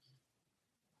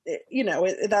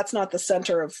not the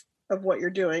center of what you're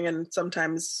doing, and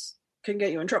sometimes can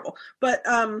get you in trouble. But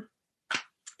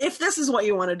if this is what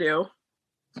you want to do,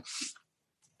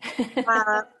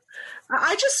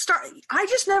 I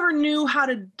just never knew how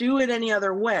to do it any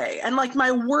other way. And like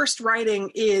my worst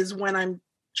writing is when I'm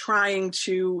trying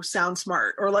to sound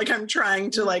smart, or like I'm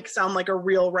trying to like sound like a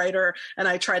real writer and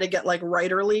I try to get like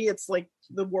writerly. It's like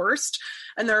the worst.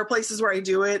 And there are places where I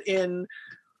do it in,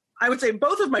 I would say,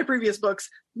 both of my previous books,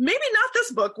 maybe not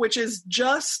this book, which is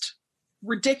just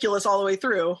ridiculous all the way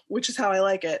through, which is how I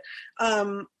like it.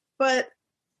 But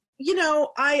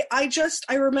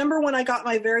I remember when I got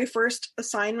my very first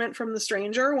assignment from The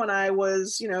Stranger when I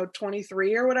was,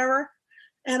 23 or whatever.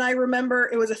 And I remember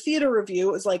it was a theater review.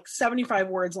 It was like 75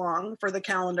 words long for the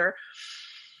calendar.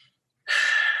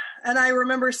 And I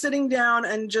remember sitting down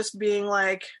and just being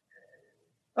like,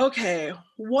 okay,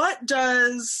 what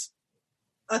does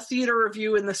a theater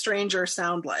review in The Stranger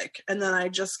sound like? And then I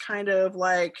just kind of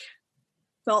like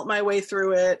felt my way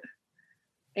through it.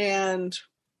 And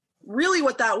really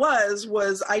what that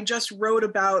was I just wrote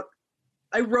about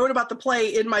the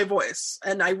play in my voice,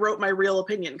 and I wrote my real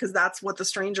opinion, because that's what The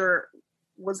Stranger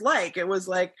was like. It was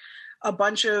like a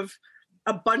bunch of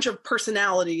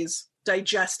personalities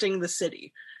digesting the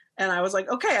city. And I was like,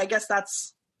 okay, I guess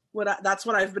that's what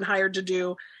I've been hired to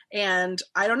do. And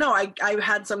I don't know, I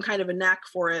had some kind of a knack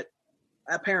for it,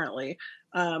 apparently,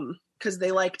 because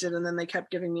they liked it, and then they kept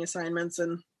giving me assignments.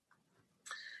 And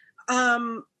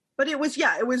but it was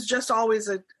just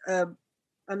always a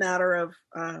matter of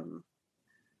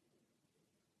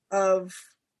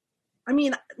I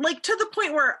mean, like, to the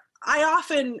point where I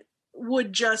often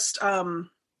would just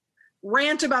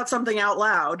rant about something out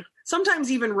loud, sometimes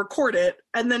even record it,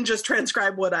 and then just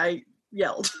transcribe what I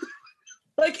yelled.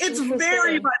 Like, it's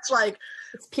very much like,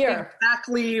 it's pure.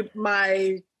 Exactly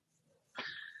my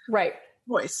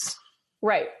voice.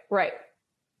 Right.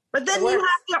 But then you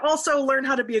have to also learn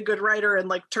how to be a good writer and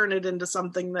like turn it into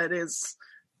something that is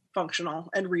functional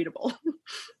and readable.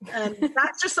 And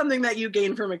that's just something that you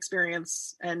gain from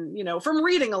experience and, from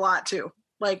reading a lot too.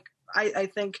 Like, I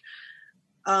think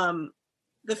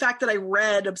the fact that I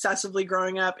read obsessively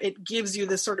growing up, it gives you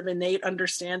this sort of innate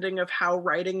understanding of how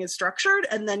writing is structured,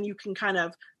 and then you can kind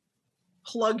of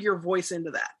plug your voice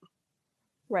into that.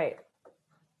 Right.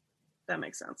 That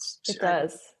makes sense. It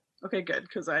does. Okay, good,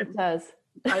 because it does.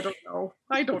 I don't know.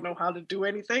 I don't know how to do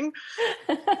anything.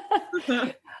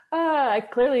 Clearly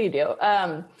you do.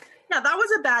 Yeah, that was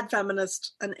a bad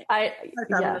feminist,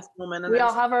 woman. We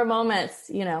all have our moments,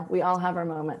 we all have our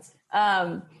moments.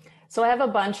 So I have a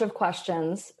bunch of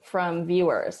questions from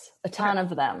viewers, a ton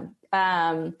of them.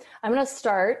 I'm going to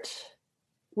start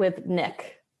with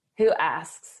Nick, who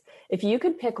asks, if you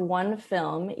could pick one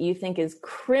film you think is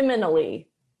criminally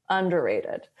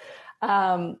underrated,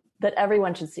 that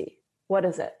everyone should see, what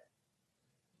is it?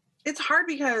 It's hard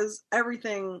because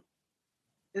everything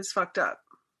is fucked up.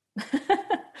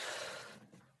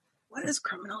 What is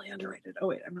criminally underrated? Oh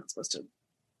wait, I'm not supposed to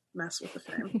mess with the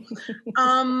frame.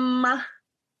 I'm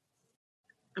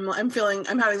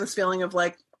having this feeling of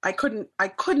like I couldn't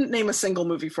name a single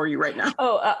movie for you right now.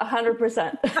 Oh,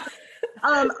 100%.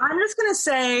 I'm just gonna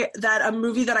say that a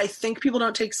movie that I think people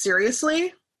don't take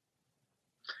seriously,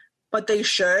 but they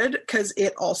should, because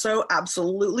it also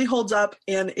absolutely holds up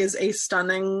and is a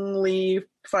stunningly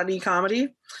funny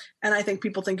comedy, and I think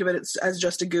people think of it as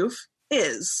just a goof,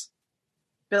 is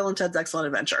Bill and Ted's Excellent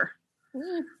Adventure.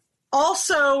 Mm.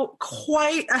 Also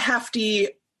quite a hefty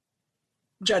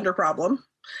gender problem.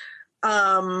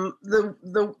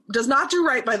 The does not do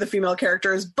right by the female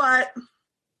characters, but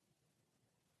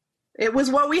it was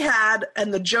what we had,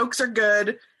 and the jokes are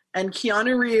good, and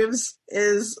Keanu Reeves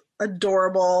is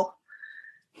adorable.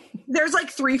 There's like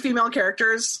 3 female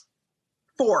characters.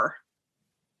 4.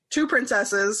 2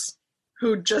 princesses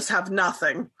who just have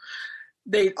nothing.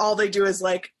 All they do is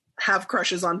like have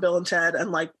crushes on Bill and Ted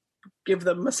and like give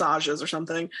them massages or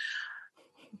something.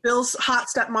 Bill's hot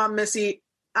stepmom, Missy,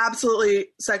 absolutely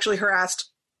sexually harassed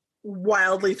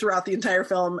wildly throughout the entire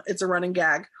film. It's a running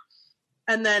gag.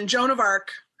 And then Joan of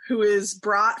Arc, who is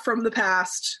brought from the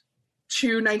past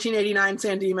to 1989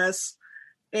 San Dimas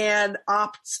and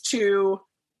opts to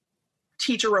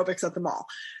teach aerobics at the mall.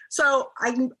 So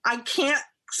I can't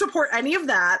support any of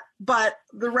that, but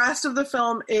the rest of the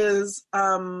film is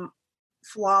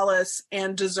flawless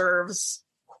and deserves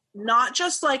not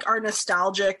just like our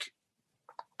nostalgic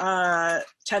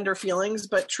tender feelings,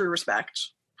 but true respect.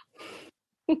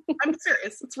 I'm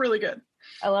serious. It's really good.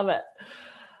 I love it.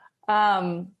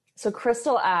 So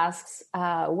Crystal asks,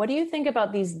 what do you think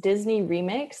about these Disney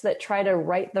remakes that try to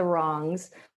right the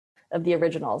wrongs of the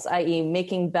originals, i.e.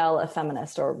 making Belle a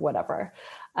feminist or whatever?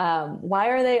 Why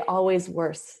are they always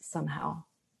worse somehow?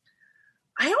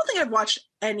 I don't think I've watched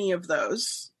any of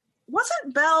those.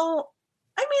 Wasn't Belle,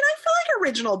 I feel like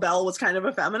original Belle was kind of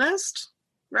a feminist,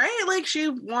 right? Like she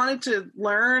wanted to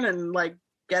learn and like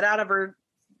get out of her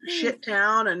shit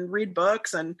town and read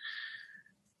books and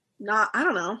I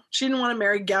don't know. She didn't want to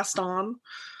marry Gaston.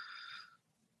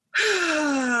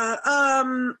 I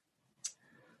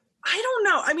don't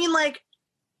know.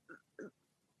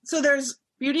 So there's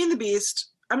Beauty and the Beast.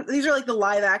 These are like the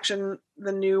live action,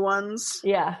 the new ones.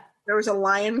 Yeah. There was a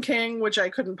Lion King, which I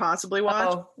couldn't possibly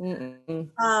watch.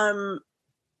 Oh.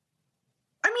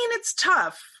 It's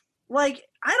tough. Like,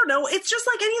 I don't know. It's just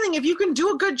like anything. If you can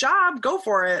do a good job, go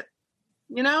for it.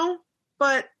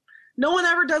 But no one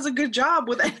ever does a good job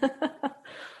with it.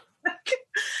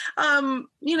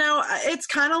 It's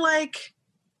kind of like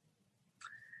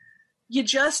you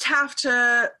just have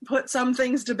to put some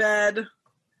things to bed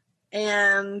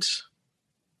and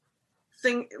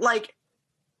think like,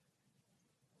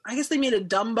 I guess they made a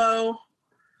Dumbo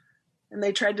and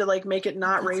they tried to like make it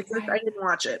not racist. I didn't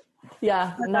watch it.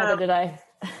 Yeah, neither did I.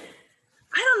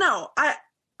 I don't know.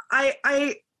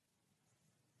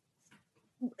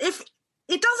 If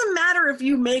it doesn't matter if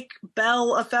you make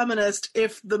Belle a feminist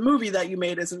if the movie that you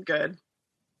made isn't good.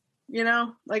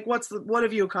 Like what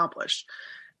have you accomplished?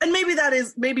 And maybe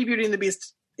Beauty and the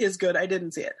Beast is good. I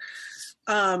didn't see it.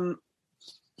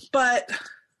 But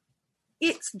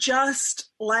it's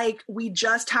just like we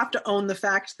just have to own the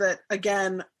fact that,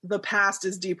 again, the past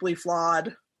is deeply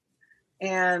flawed.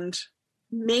 And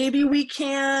maybe we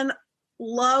can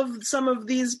love some of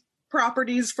these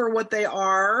properties for what they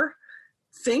are,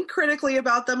 think critically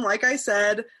about them, like I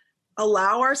said,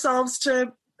 allow ourselves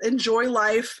to enjoy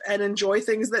life and enjoy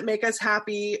things that make us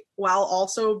happy while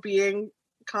also being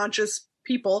conscious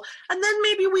people. And then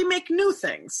maybe we make new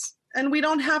things and we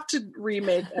don't have to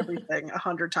remake everything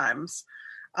 100 times.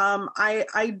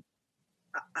 I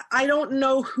don't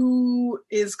know who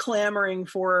is clamoring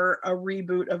for a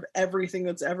reboot of everything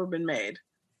that's ever been made.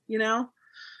 Tell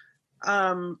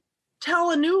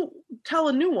a new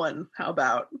one. How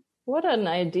about? What an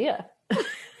idea.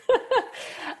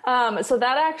 So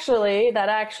that actually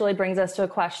brings us to a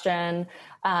question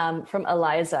from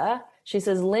Eliza. She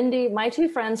says, Lindy, my 2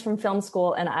 friends from film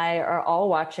school and I are all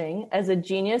watching. As a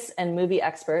genius and movie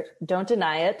expert, don't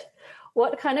deny it.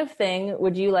 What kind of thing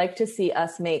would you like to see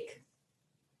us make?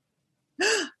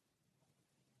 Make?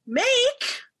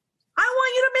 I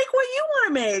want you to make what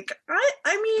want to make?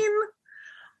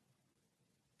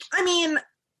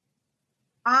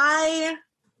 I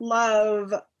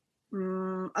love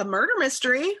a murder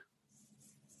mystery.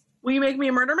 Will you make me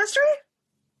a murder mystery?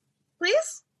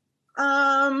 Please?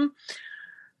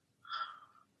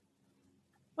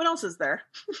 What else is there?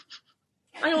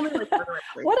 I only like murder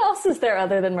mysteries. What else is there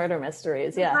other than murder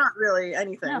mysteries? Yeah. Not really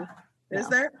anything. No. Is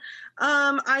there?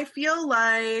 I feel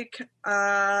like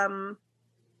I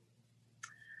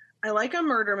like a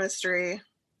murder mystery.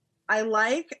 I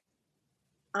like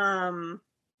a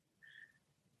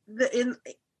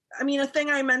thing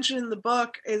I mentioned in the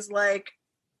book is like,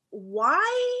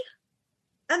 why?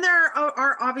 And there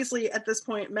are obviously at this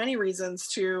point many reasons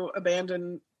to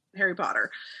abandon Harry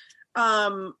Potter.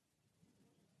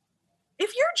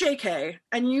 If you're JK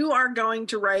and you are going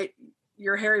to write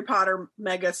your Harry Potter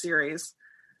mega series,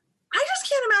 I just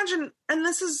can't imagine, and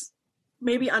this is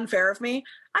maybe unfair of me,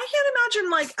 I can't imagine,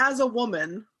 like, as a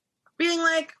woman being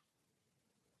like,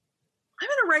 I'm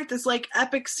going to write this, like,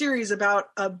 epic series about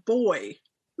a boy.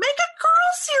 Make a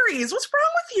girl series. What's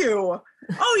wrong with you?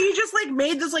 Oh, you just, like,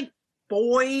 made this, like,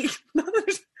 boy.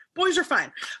 Boys are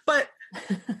fine. But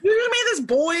you made this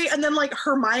boy, and then, like,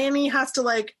 Hermione has to,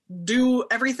 like, do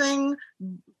everything,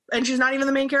 and she's not even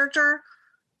the main character.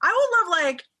 I would love,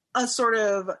 like, a sort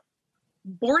of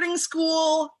boarding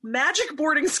school, magic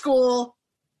boarding school,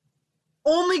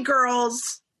 only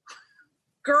girls,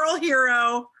 girl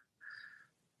hero.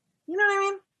 You know what I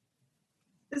mean?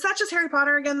 Is that just Harry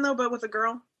Potter again, though, but with a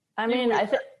girl? I mean, I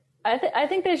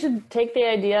think they should take the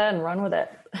idea and run with it.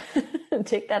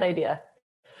 Take that idea.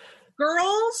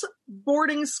 Girls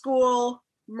boarding school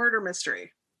murder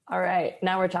mystery. All right,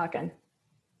 now we're talking.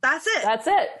 That's it. That's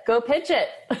it. Go pitch it.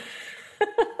 Do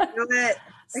it.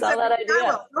 Sell that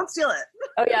idea. Don't steal it.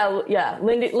 Oh yeah.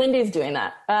 Lindy's doing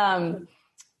that.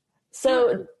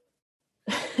 So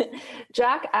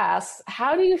Jack asks,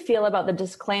 how do you feel about the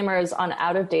disclaimers on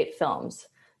out-of-date films?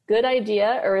 Good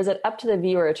idea, or is it up to the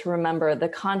viewer to remember the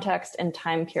context and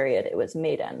time period it was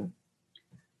made in?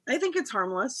 I think it's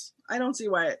harmless. I don't see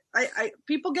why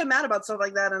people get mad about stuff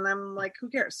like that, and I'm like, who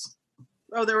cares?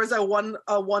 Oh, there was a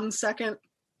 1 second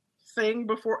thing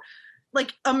before,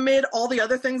 like, amid all the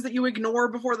other things that you ignore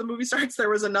before the movie starts, there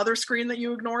was another screen that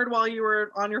you ignored while you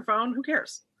were on your phone. Who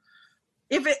cares?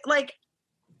 If it, like,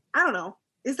 I don't know.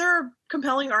 Is there a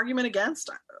compelling argument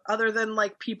against, other than,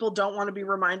 like, people don't want to be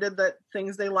reminded that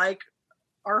things they like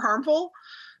are harmful?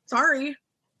 Sorry,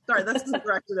 this isn't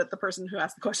directed at the person who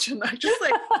asked the question. I just,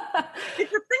 like,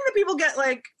 it's a thing that people get,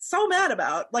 like, so mad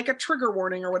about, like a trigger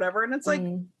warning or whatever, and it's like,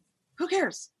 who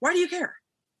cares? Why do you care?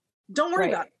 Don't worry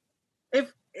about it.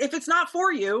 If it's not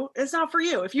for you, it's not for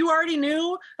you. If you already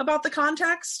knew about the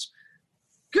context,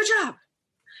 good job.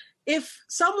 If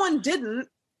someone didn't,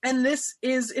 and this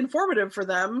is informative for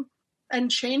them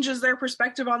and changes their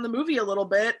perspective on the movie a little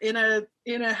bit in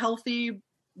a healthy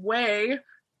way,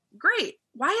 great.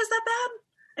 Why is that bad?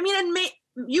 I mean,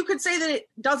 you could say that it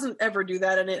doesn't ever do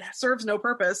that and it serves no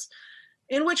purpose,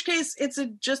 in which case it's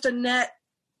just a net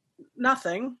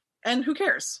nothing, and who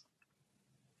cares?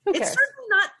 It's certainly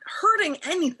not hurting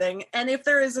anything, and if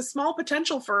there is a small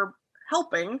potential for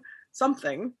helping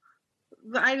something,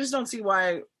 I just don't see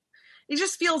why. It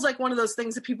just feels like one of those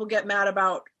things that people get mad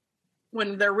about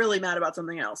when they're really mad about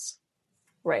something else.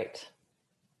 Right.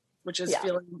 Which is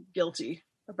feeling guilty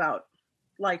about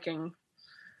liking,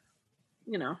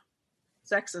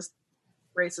 sexist,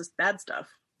 racist, bad stuff.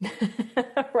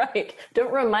 Right.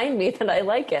 Don't remind me that I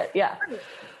like it. Yeah. And,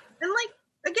 like,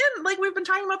 again, like we've been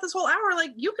talking about this whole hour,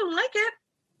 like, you can like it.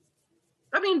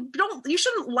 I mean, you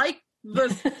shouldn't like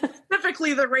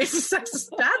specifically the racist,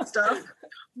 sexist, bad stuff,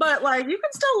 but, like, you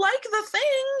can still like the thing.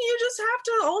 You just have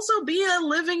to also be a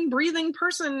living, breathing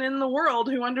person in the world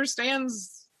who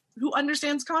understands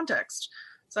context.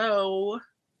 So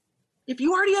if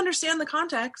you already understand the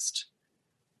context,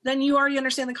 then you already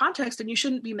understand the context, and you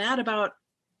shouldn't be mad about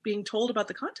being told about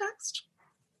the context.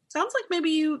 Sounds like maybe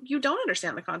you don't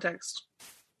understand the context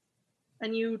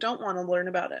and you don't want to learn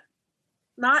about it.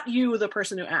 Not you, the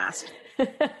person who asked.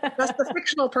 Just the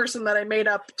fictional person that I made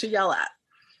up to yell at.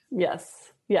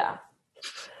 Yes. Yeah.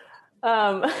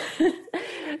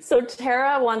 So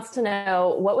Tara wants to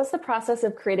know, what was the process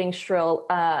of creating Shrill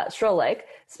Like?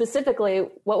 Specifically,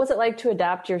 what was it like to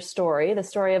adapt your story, the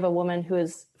story of a woman who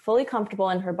is fully comfortable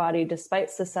in her body despite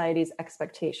society's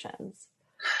expectations?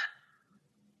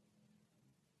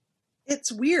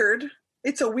 It's weird.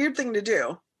 It's a weird thing to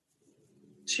do.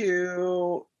 It's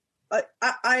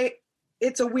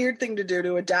a weird thing to do,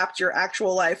 to adapt your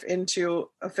actual life into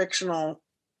a fictional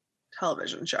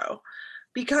television show,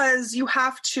 because you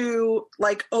have to,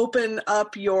 like, open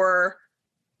up your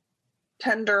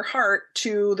tender heart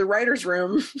to the writer's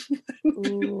room.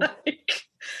 Like,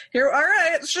 here, all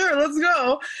right, sure, let's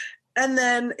go. And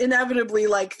then inevitably,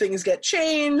 like, things get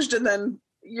changed, and then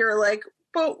you're like,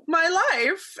 but my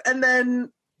life, and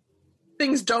then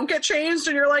things don't get changed,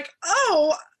 and you're like,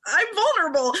 oh, I'm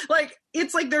vulnerable. Like,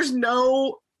 it's like there's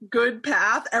no good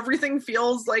path. Everything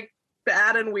feels like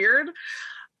bad and weird.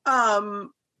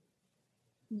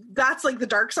 That's like the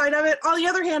dark side of it. On the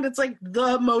other hand, it's like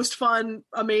the most fun,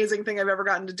 amazing thing I've ever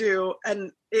gotten to do,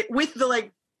 and it with the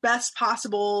like best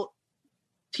possible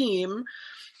team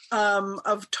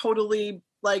of totally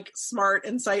like smart,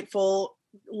 insightful,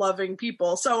 loving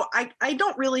people. So I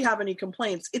don't really have any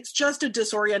complaints. It's just a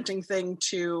disorienting thing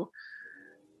to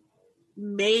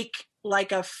make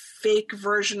like a fake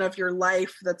version of your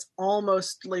life that's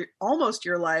almost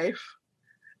your life.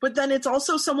 But then it's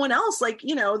also someone else. Like,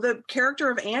 you know, the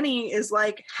character of Annie is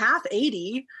like half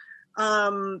 80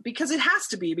 because it has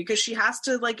to be, because she has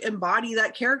to like embody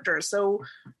that character. So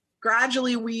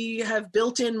gradually we have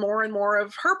built in more and more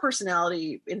of her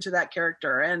personality into that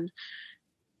character. And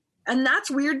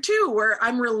that's weird too, where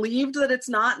I'm relieved that it's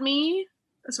not me,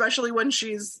 especially when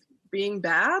she's being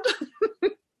bad,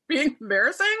 being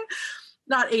embarrassing.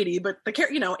 Not 80, but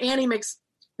you know, Annie makes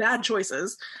bad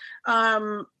choices.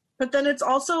 But then it's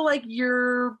also like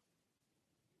you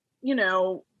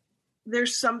know,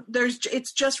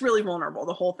 it's just really vulnerable,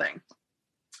 the whole thing.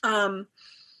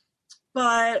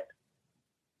 But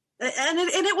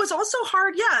it was also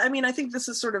hard. Yeah. I mean, I think this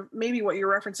is sort of maybe what you're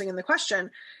referencing in the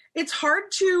question. It's hard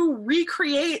to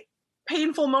recreate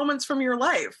painful moments from your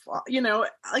life. You know,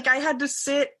 like I had to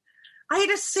sit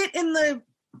in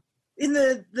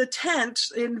the tent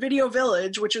in Video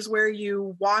Village, which is where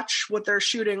you watch what they're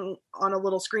shooting on a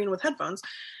little screen with headphones,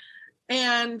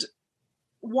 and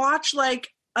watch like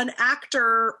an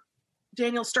actor,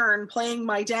 Daniel Stern, playing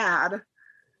my dad,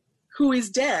 who is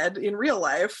dead in real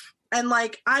life. And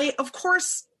like, I, of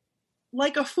course,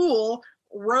 like a fool,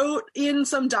 wrote in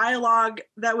some dialogue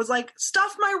that was like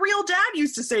stuff my real dad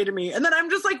used to say to me. And then I'm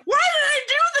just like, why did I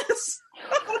do this?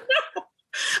 Oh,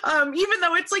 no. Even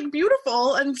though it's like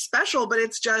beautiful and special, but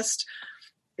it's just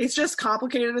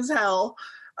complicated as hell.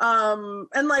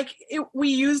 And like we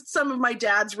used some of my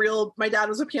dad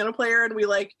was a piano player, and we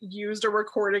like used a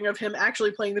recording of him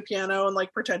actually playing the piano and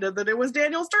like pretended that it was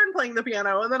Daniel Stern playing the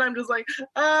piano. And then I'm just like,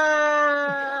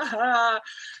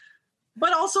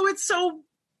 but also it's so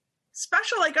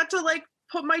special. I got to like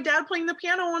put my dad playing the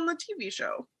piano on the TV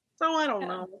show. So I don't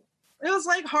know. It was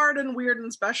like hard and weird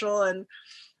and special. And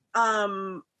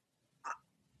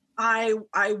I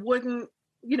wouldn't,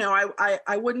 you know,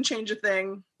 I wouldn't change a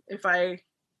thing if I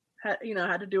had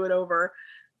to do it over,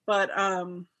 but I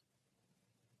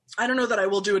don't know that I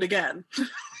will do it again.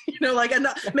 You know, like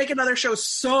make another show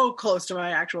so close to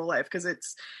my actual life, because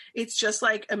it's just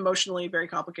like emotionally very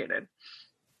complicated,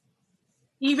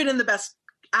 even in the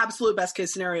absolute best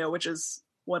case scenario, which is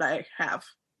what I have.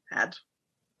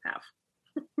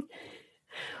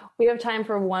 We have time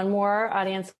for one more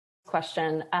audience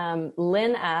question.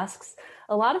 Lynn asks,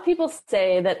 a lot of people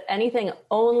say that anything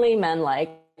only men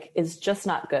like is just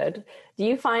not good. Do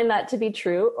you find that to be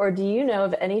true, or do you know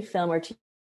of any film or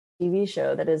TV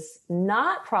show that is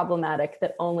not problematic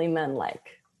that only men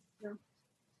like? No,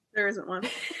 there isn't one.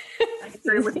 I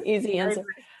agree with easy answer.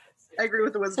 I agree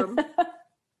with the wisdom.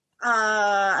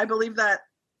 I believe that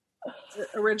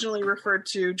originally referred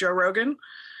to Joe Rogan,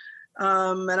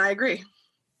 and I agree.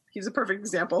 He's a perfect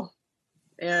example,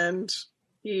 and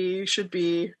he should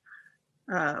be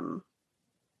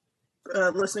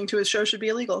listening to his show should be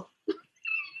illegal.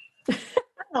 I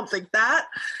don't think that.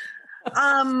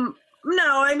 No,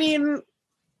 I mean,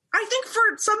 I think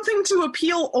for something to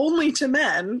appeal only to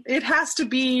men, it has to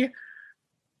be.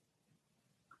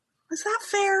 Is that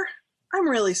fair? I'm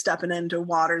really stepping into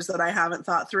waters that I haven't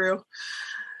thought through.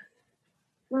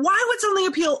 Why would something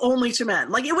appeal only to men?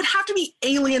 Like, it would have to be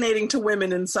alienating to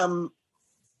women in some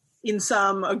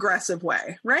aggressive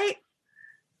way, right?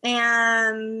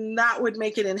 And that would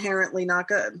make it inherently not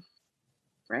good,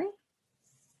 right?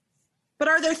 But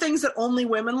are there things that only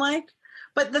women like?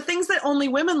 But the things that only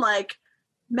women like,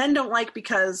 men don't like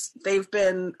because they've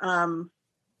been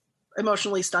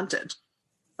emotionally stunted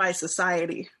by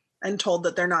society and told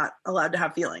that they're not allowed to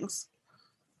have feelings.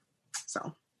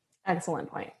 So, excellent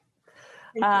point.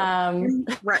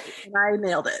 Right, and I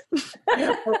nailed it.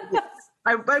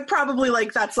 I probably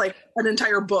like that's like an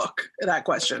entire book, that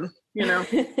question, you know,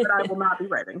 that I will not be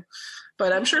writing,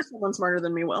 but I'm sure someone smarter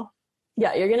than me will.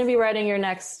 Yeah, you're going to be writing your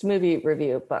next movie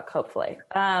review book, hopefully.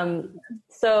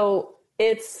 So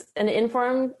it's an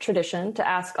Inforum tradition to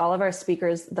ask all of our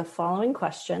speakers the following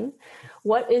question.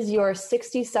 What is your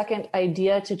 60-second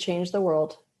idea to change the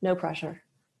world? No pressure.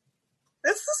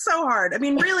 This is so hard. I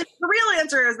mean, really, the real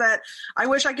answer is that I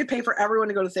wish I could pay for everyone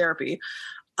to go to therapy.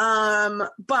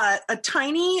 But a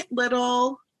tiny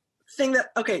little thing that,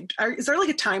 okay, is there like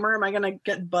a timer? Am I going to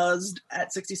get buzzed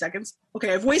at 60 seconds?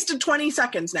 Okay, I've wasted 20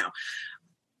 seconds now.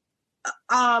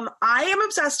 I am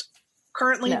obsessed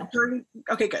currently during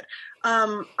COVID,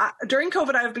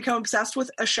 I've become obsessed with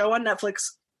a show on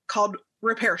Netflix called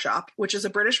Repair Shop, which is a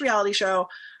British reality show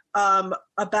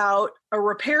about a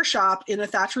repair shop in a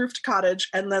thatch-roofed cottage,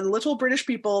 and then little British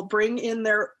people bring in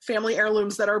their family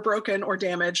heirlooms that are broken or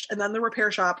damaged, and then the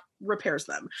repair shop repairs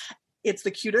them. It's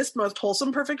the cutest, most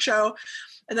wholesome, perfect show.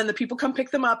 And then the people come pick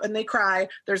them up and they cry.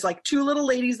 There's like two little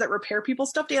ladies that repair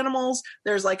people's stuffed animals.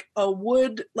 There's like a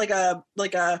woodworking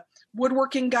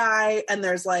guy, and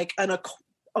there's like an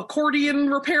accordion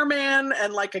repairman,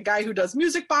 and like a guy who does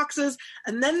music boxes.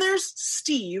 And then there's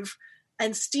Steve,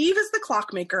 and Steve is the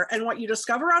clockmaker. And what you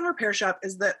discover on Repair Shop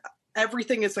is that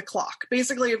everything is a clock.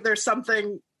 Basically, if there's some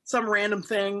random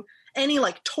thing, any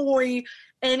like toy,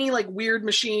 any like weird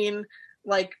machine,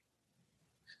 like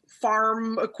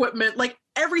farm equipment, like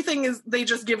everything is, they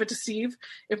just give it to Steve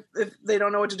if they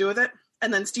don't know what to do with it.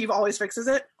 And then Steve always fixes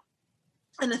it.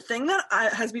 And the thing that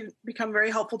has become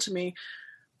very helpful to me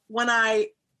when I,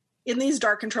 in these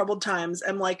dark and troubled times,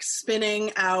 am like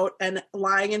spinning out and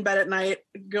lying in bed at night,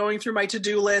 going through my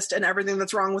to-do list and everything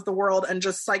that's wrong with the world and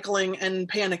just cycling and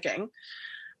panicking.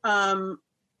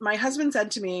 My husband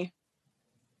said to me,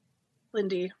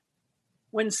 Lindy,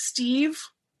 when Steve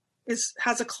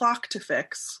has a clock to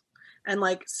fix, and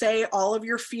like say all of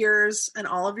your fears and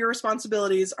all of your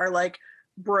responsibilities are like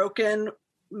broken,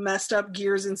 messed up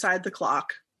gears inside the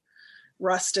clock,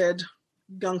 rusted,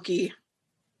 gunky,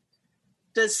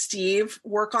 does Steve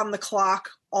work on the clock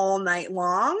all night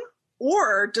long?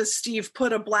 Or does Steve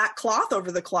put a black cloth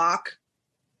over the clock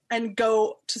and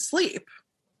go to sleep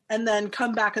and then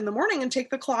come back in the morning and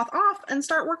take the cloth off and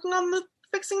start working on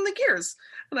fixing the gears?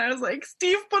 And I was like,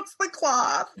 Steve puts the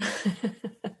cloth.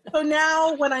 So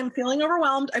now when I'm feeling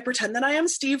overwhelmed, I pretend that I am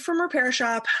Steve from Repair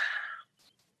Shop,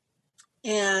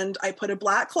 and I put a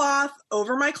black cloth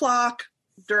over my clock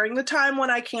during the time when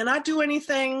I cannot do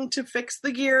anything to fix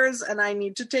the gears and I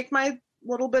need to take my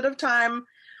little bit of time.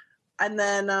 And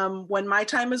then when my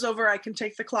time is over, I can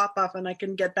take the cloth off and I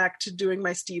can get back to doing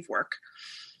my Steve work.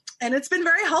 And it's been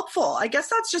very helpful. I guess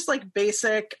that's just like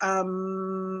basic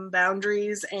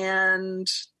boundaries and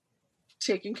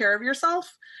taking care of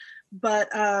yourself.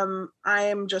 But I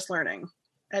am just learning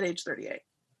at age 38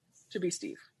 to be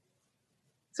Steve.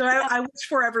 So I wish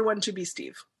for everyone to be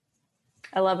Steve.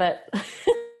 I love it.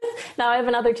 Now I have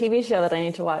another TV show that I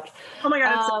need to watch. Oh my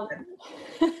God, it's so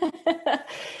good.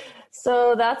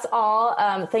 So that's all.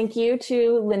 Thank you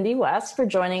to Lindy West for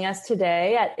joining us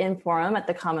today at Inforum at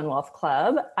the Commonwealth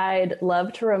Club. I'd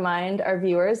love to remind our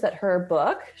viewers that her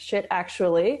book, Shit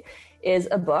Actually, is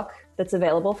a book that's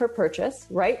available for purchase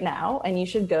right now, and you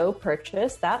should go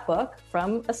purchase that book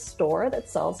from a store that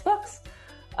sells books.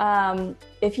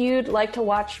 If you'd like to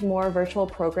watch more virtual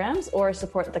programs or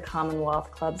support the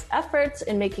Commonwealth Club's efforts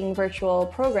in making virtual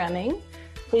programming,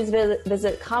 please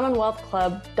visit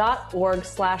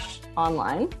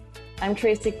commonwealthclub.org/online. I'm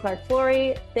Tracy Clark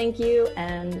Flory. Thank you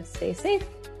and stay safe.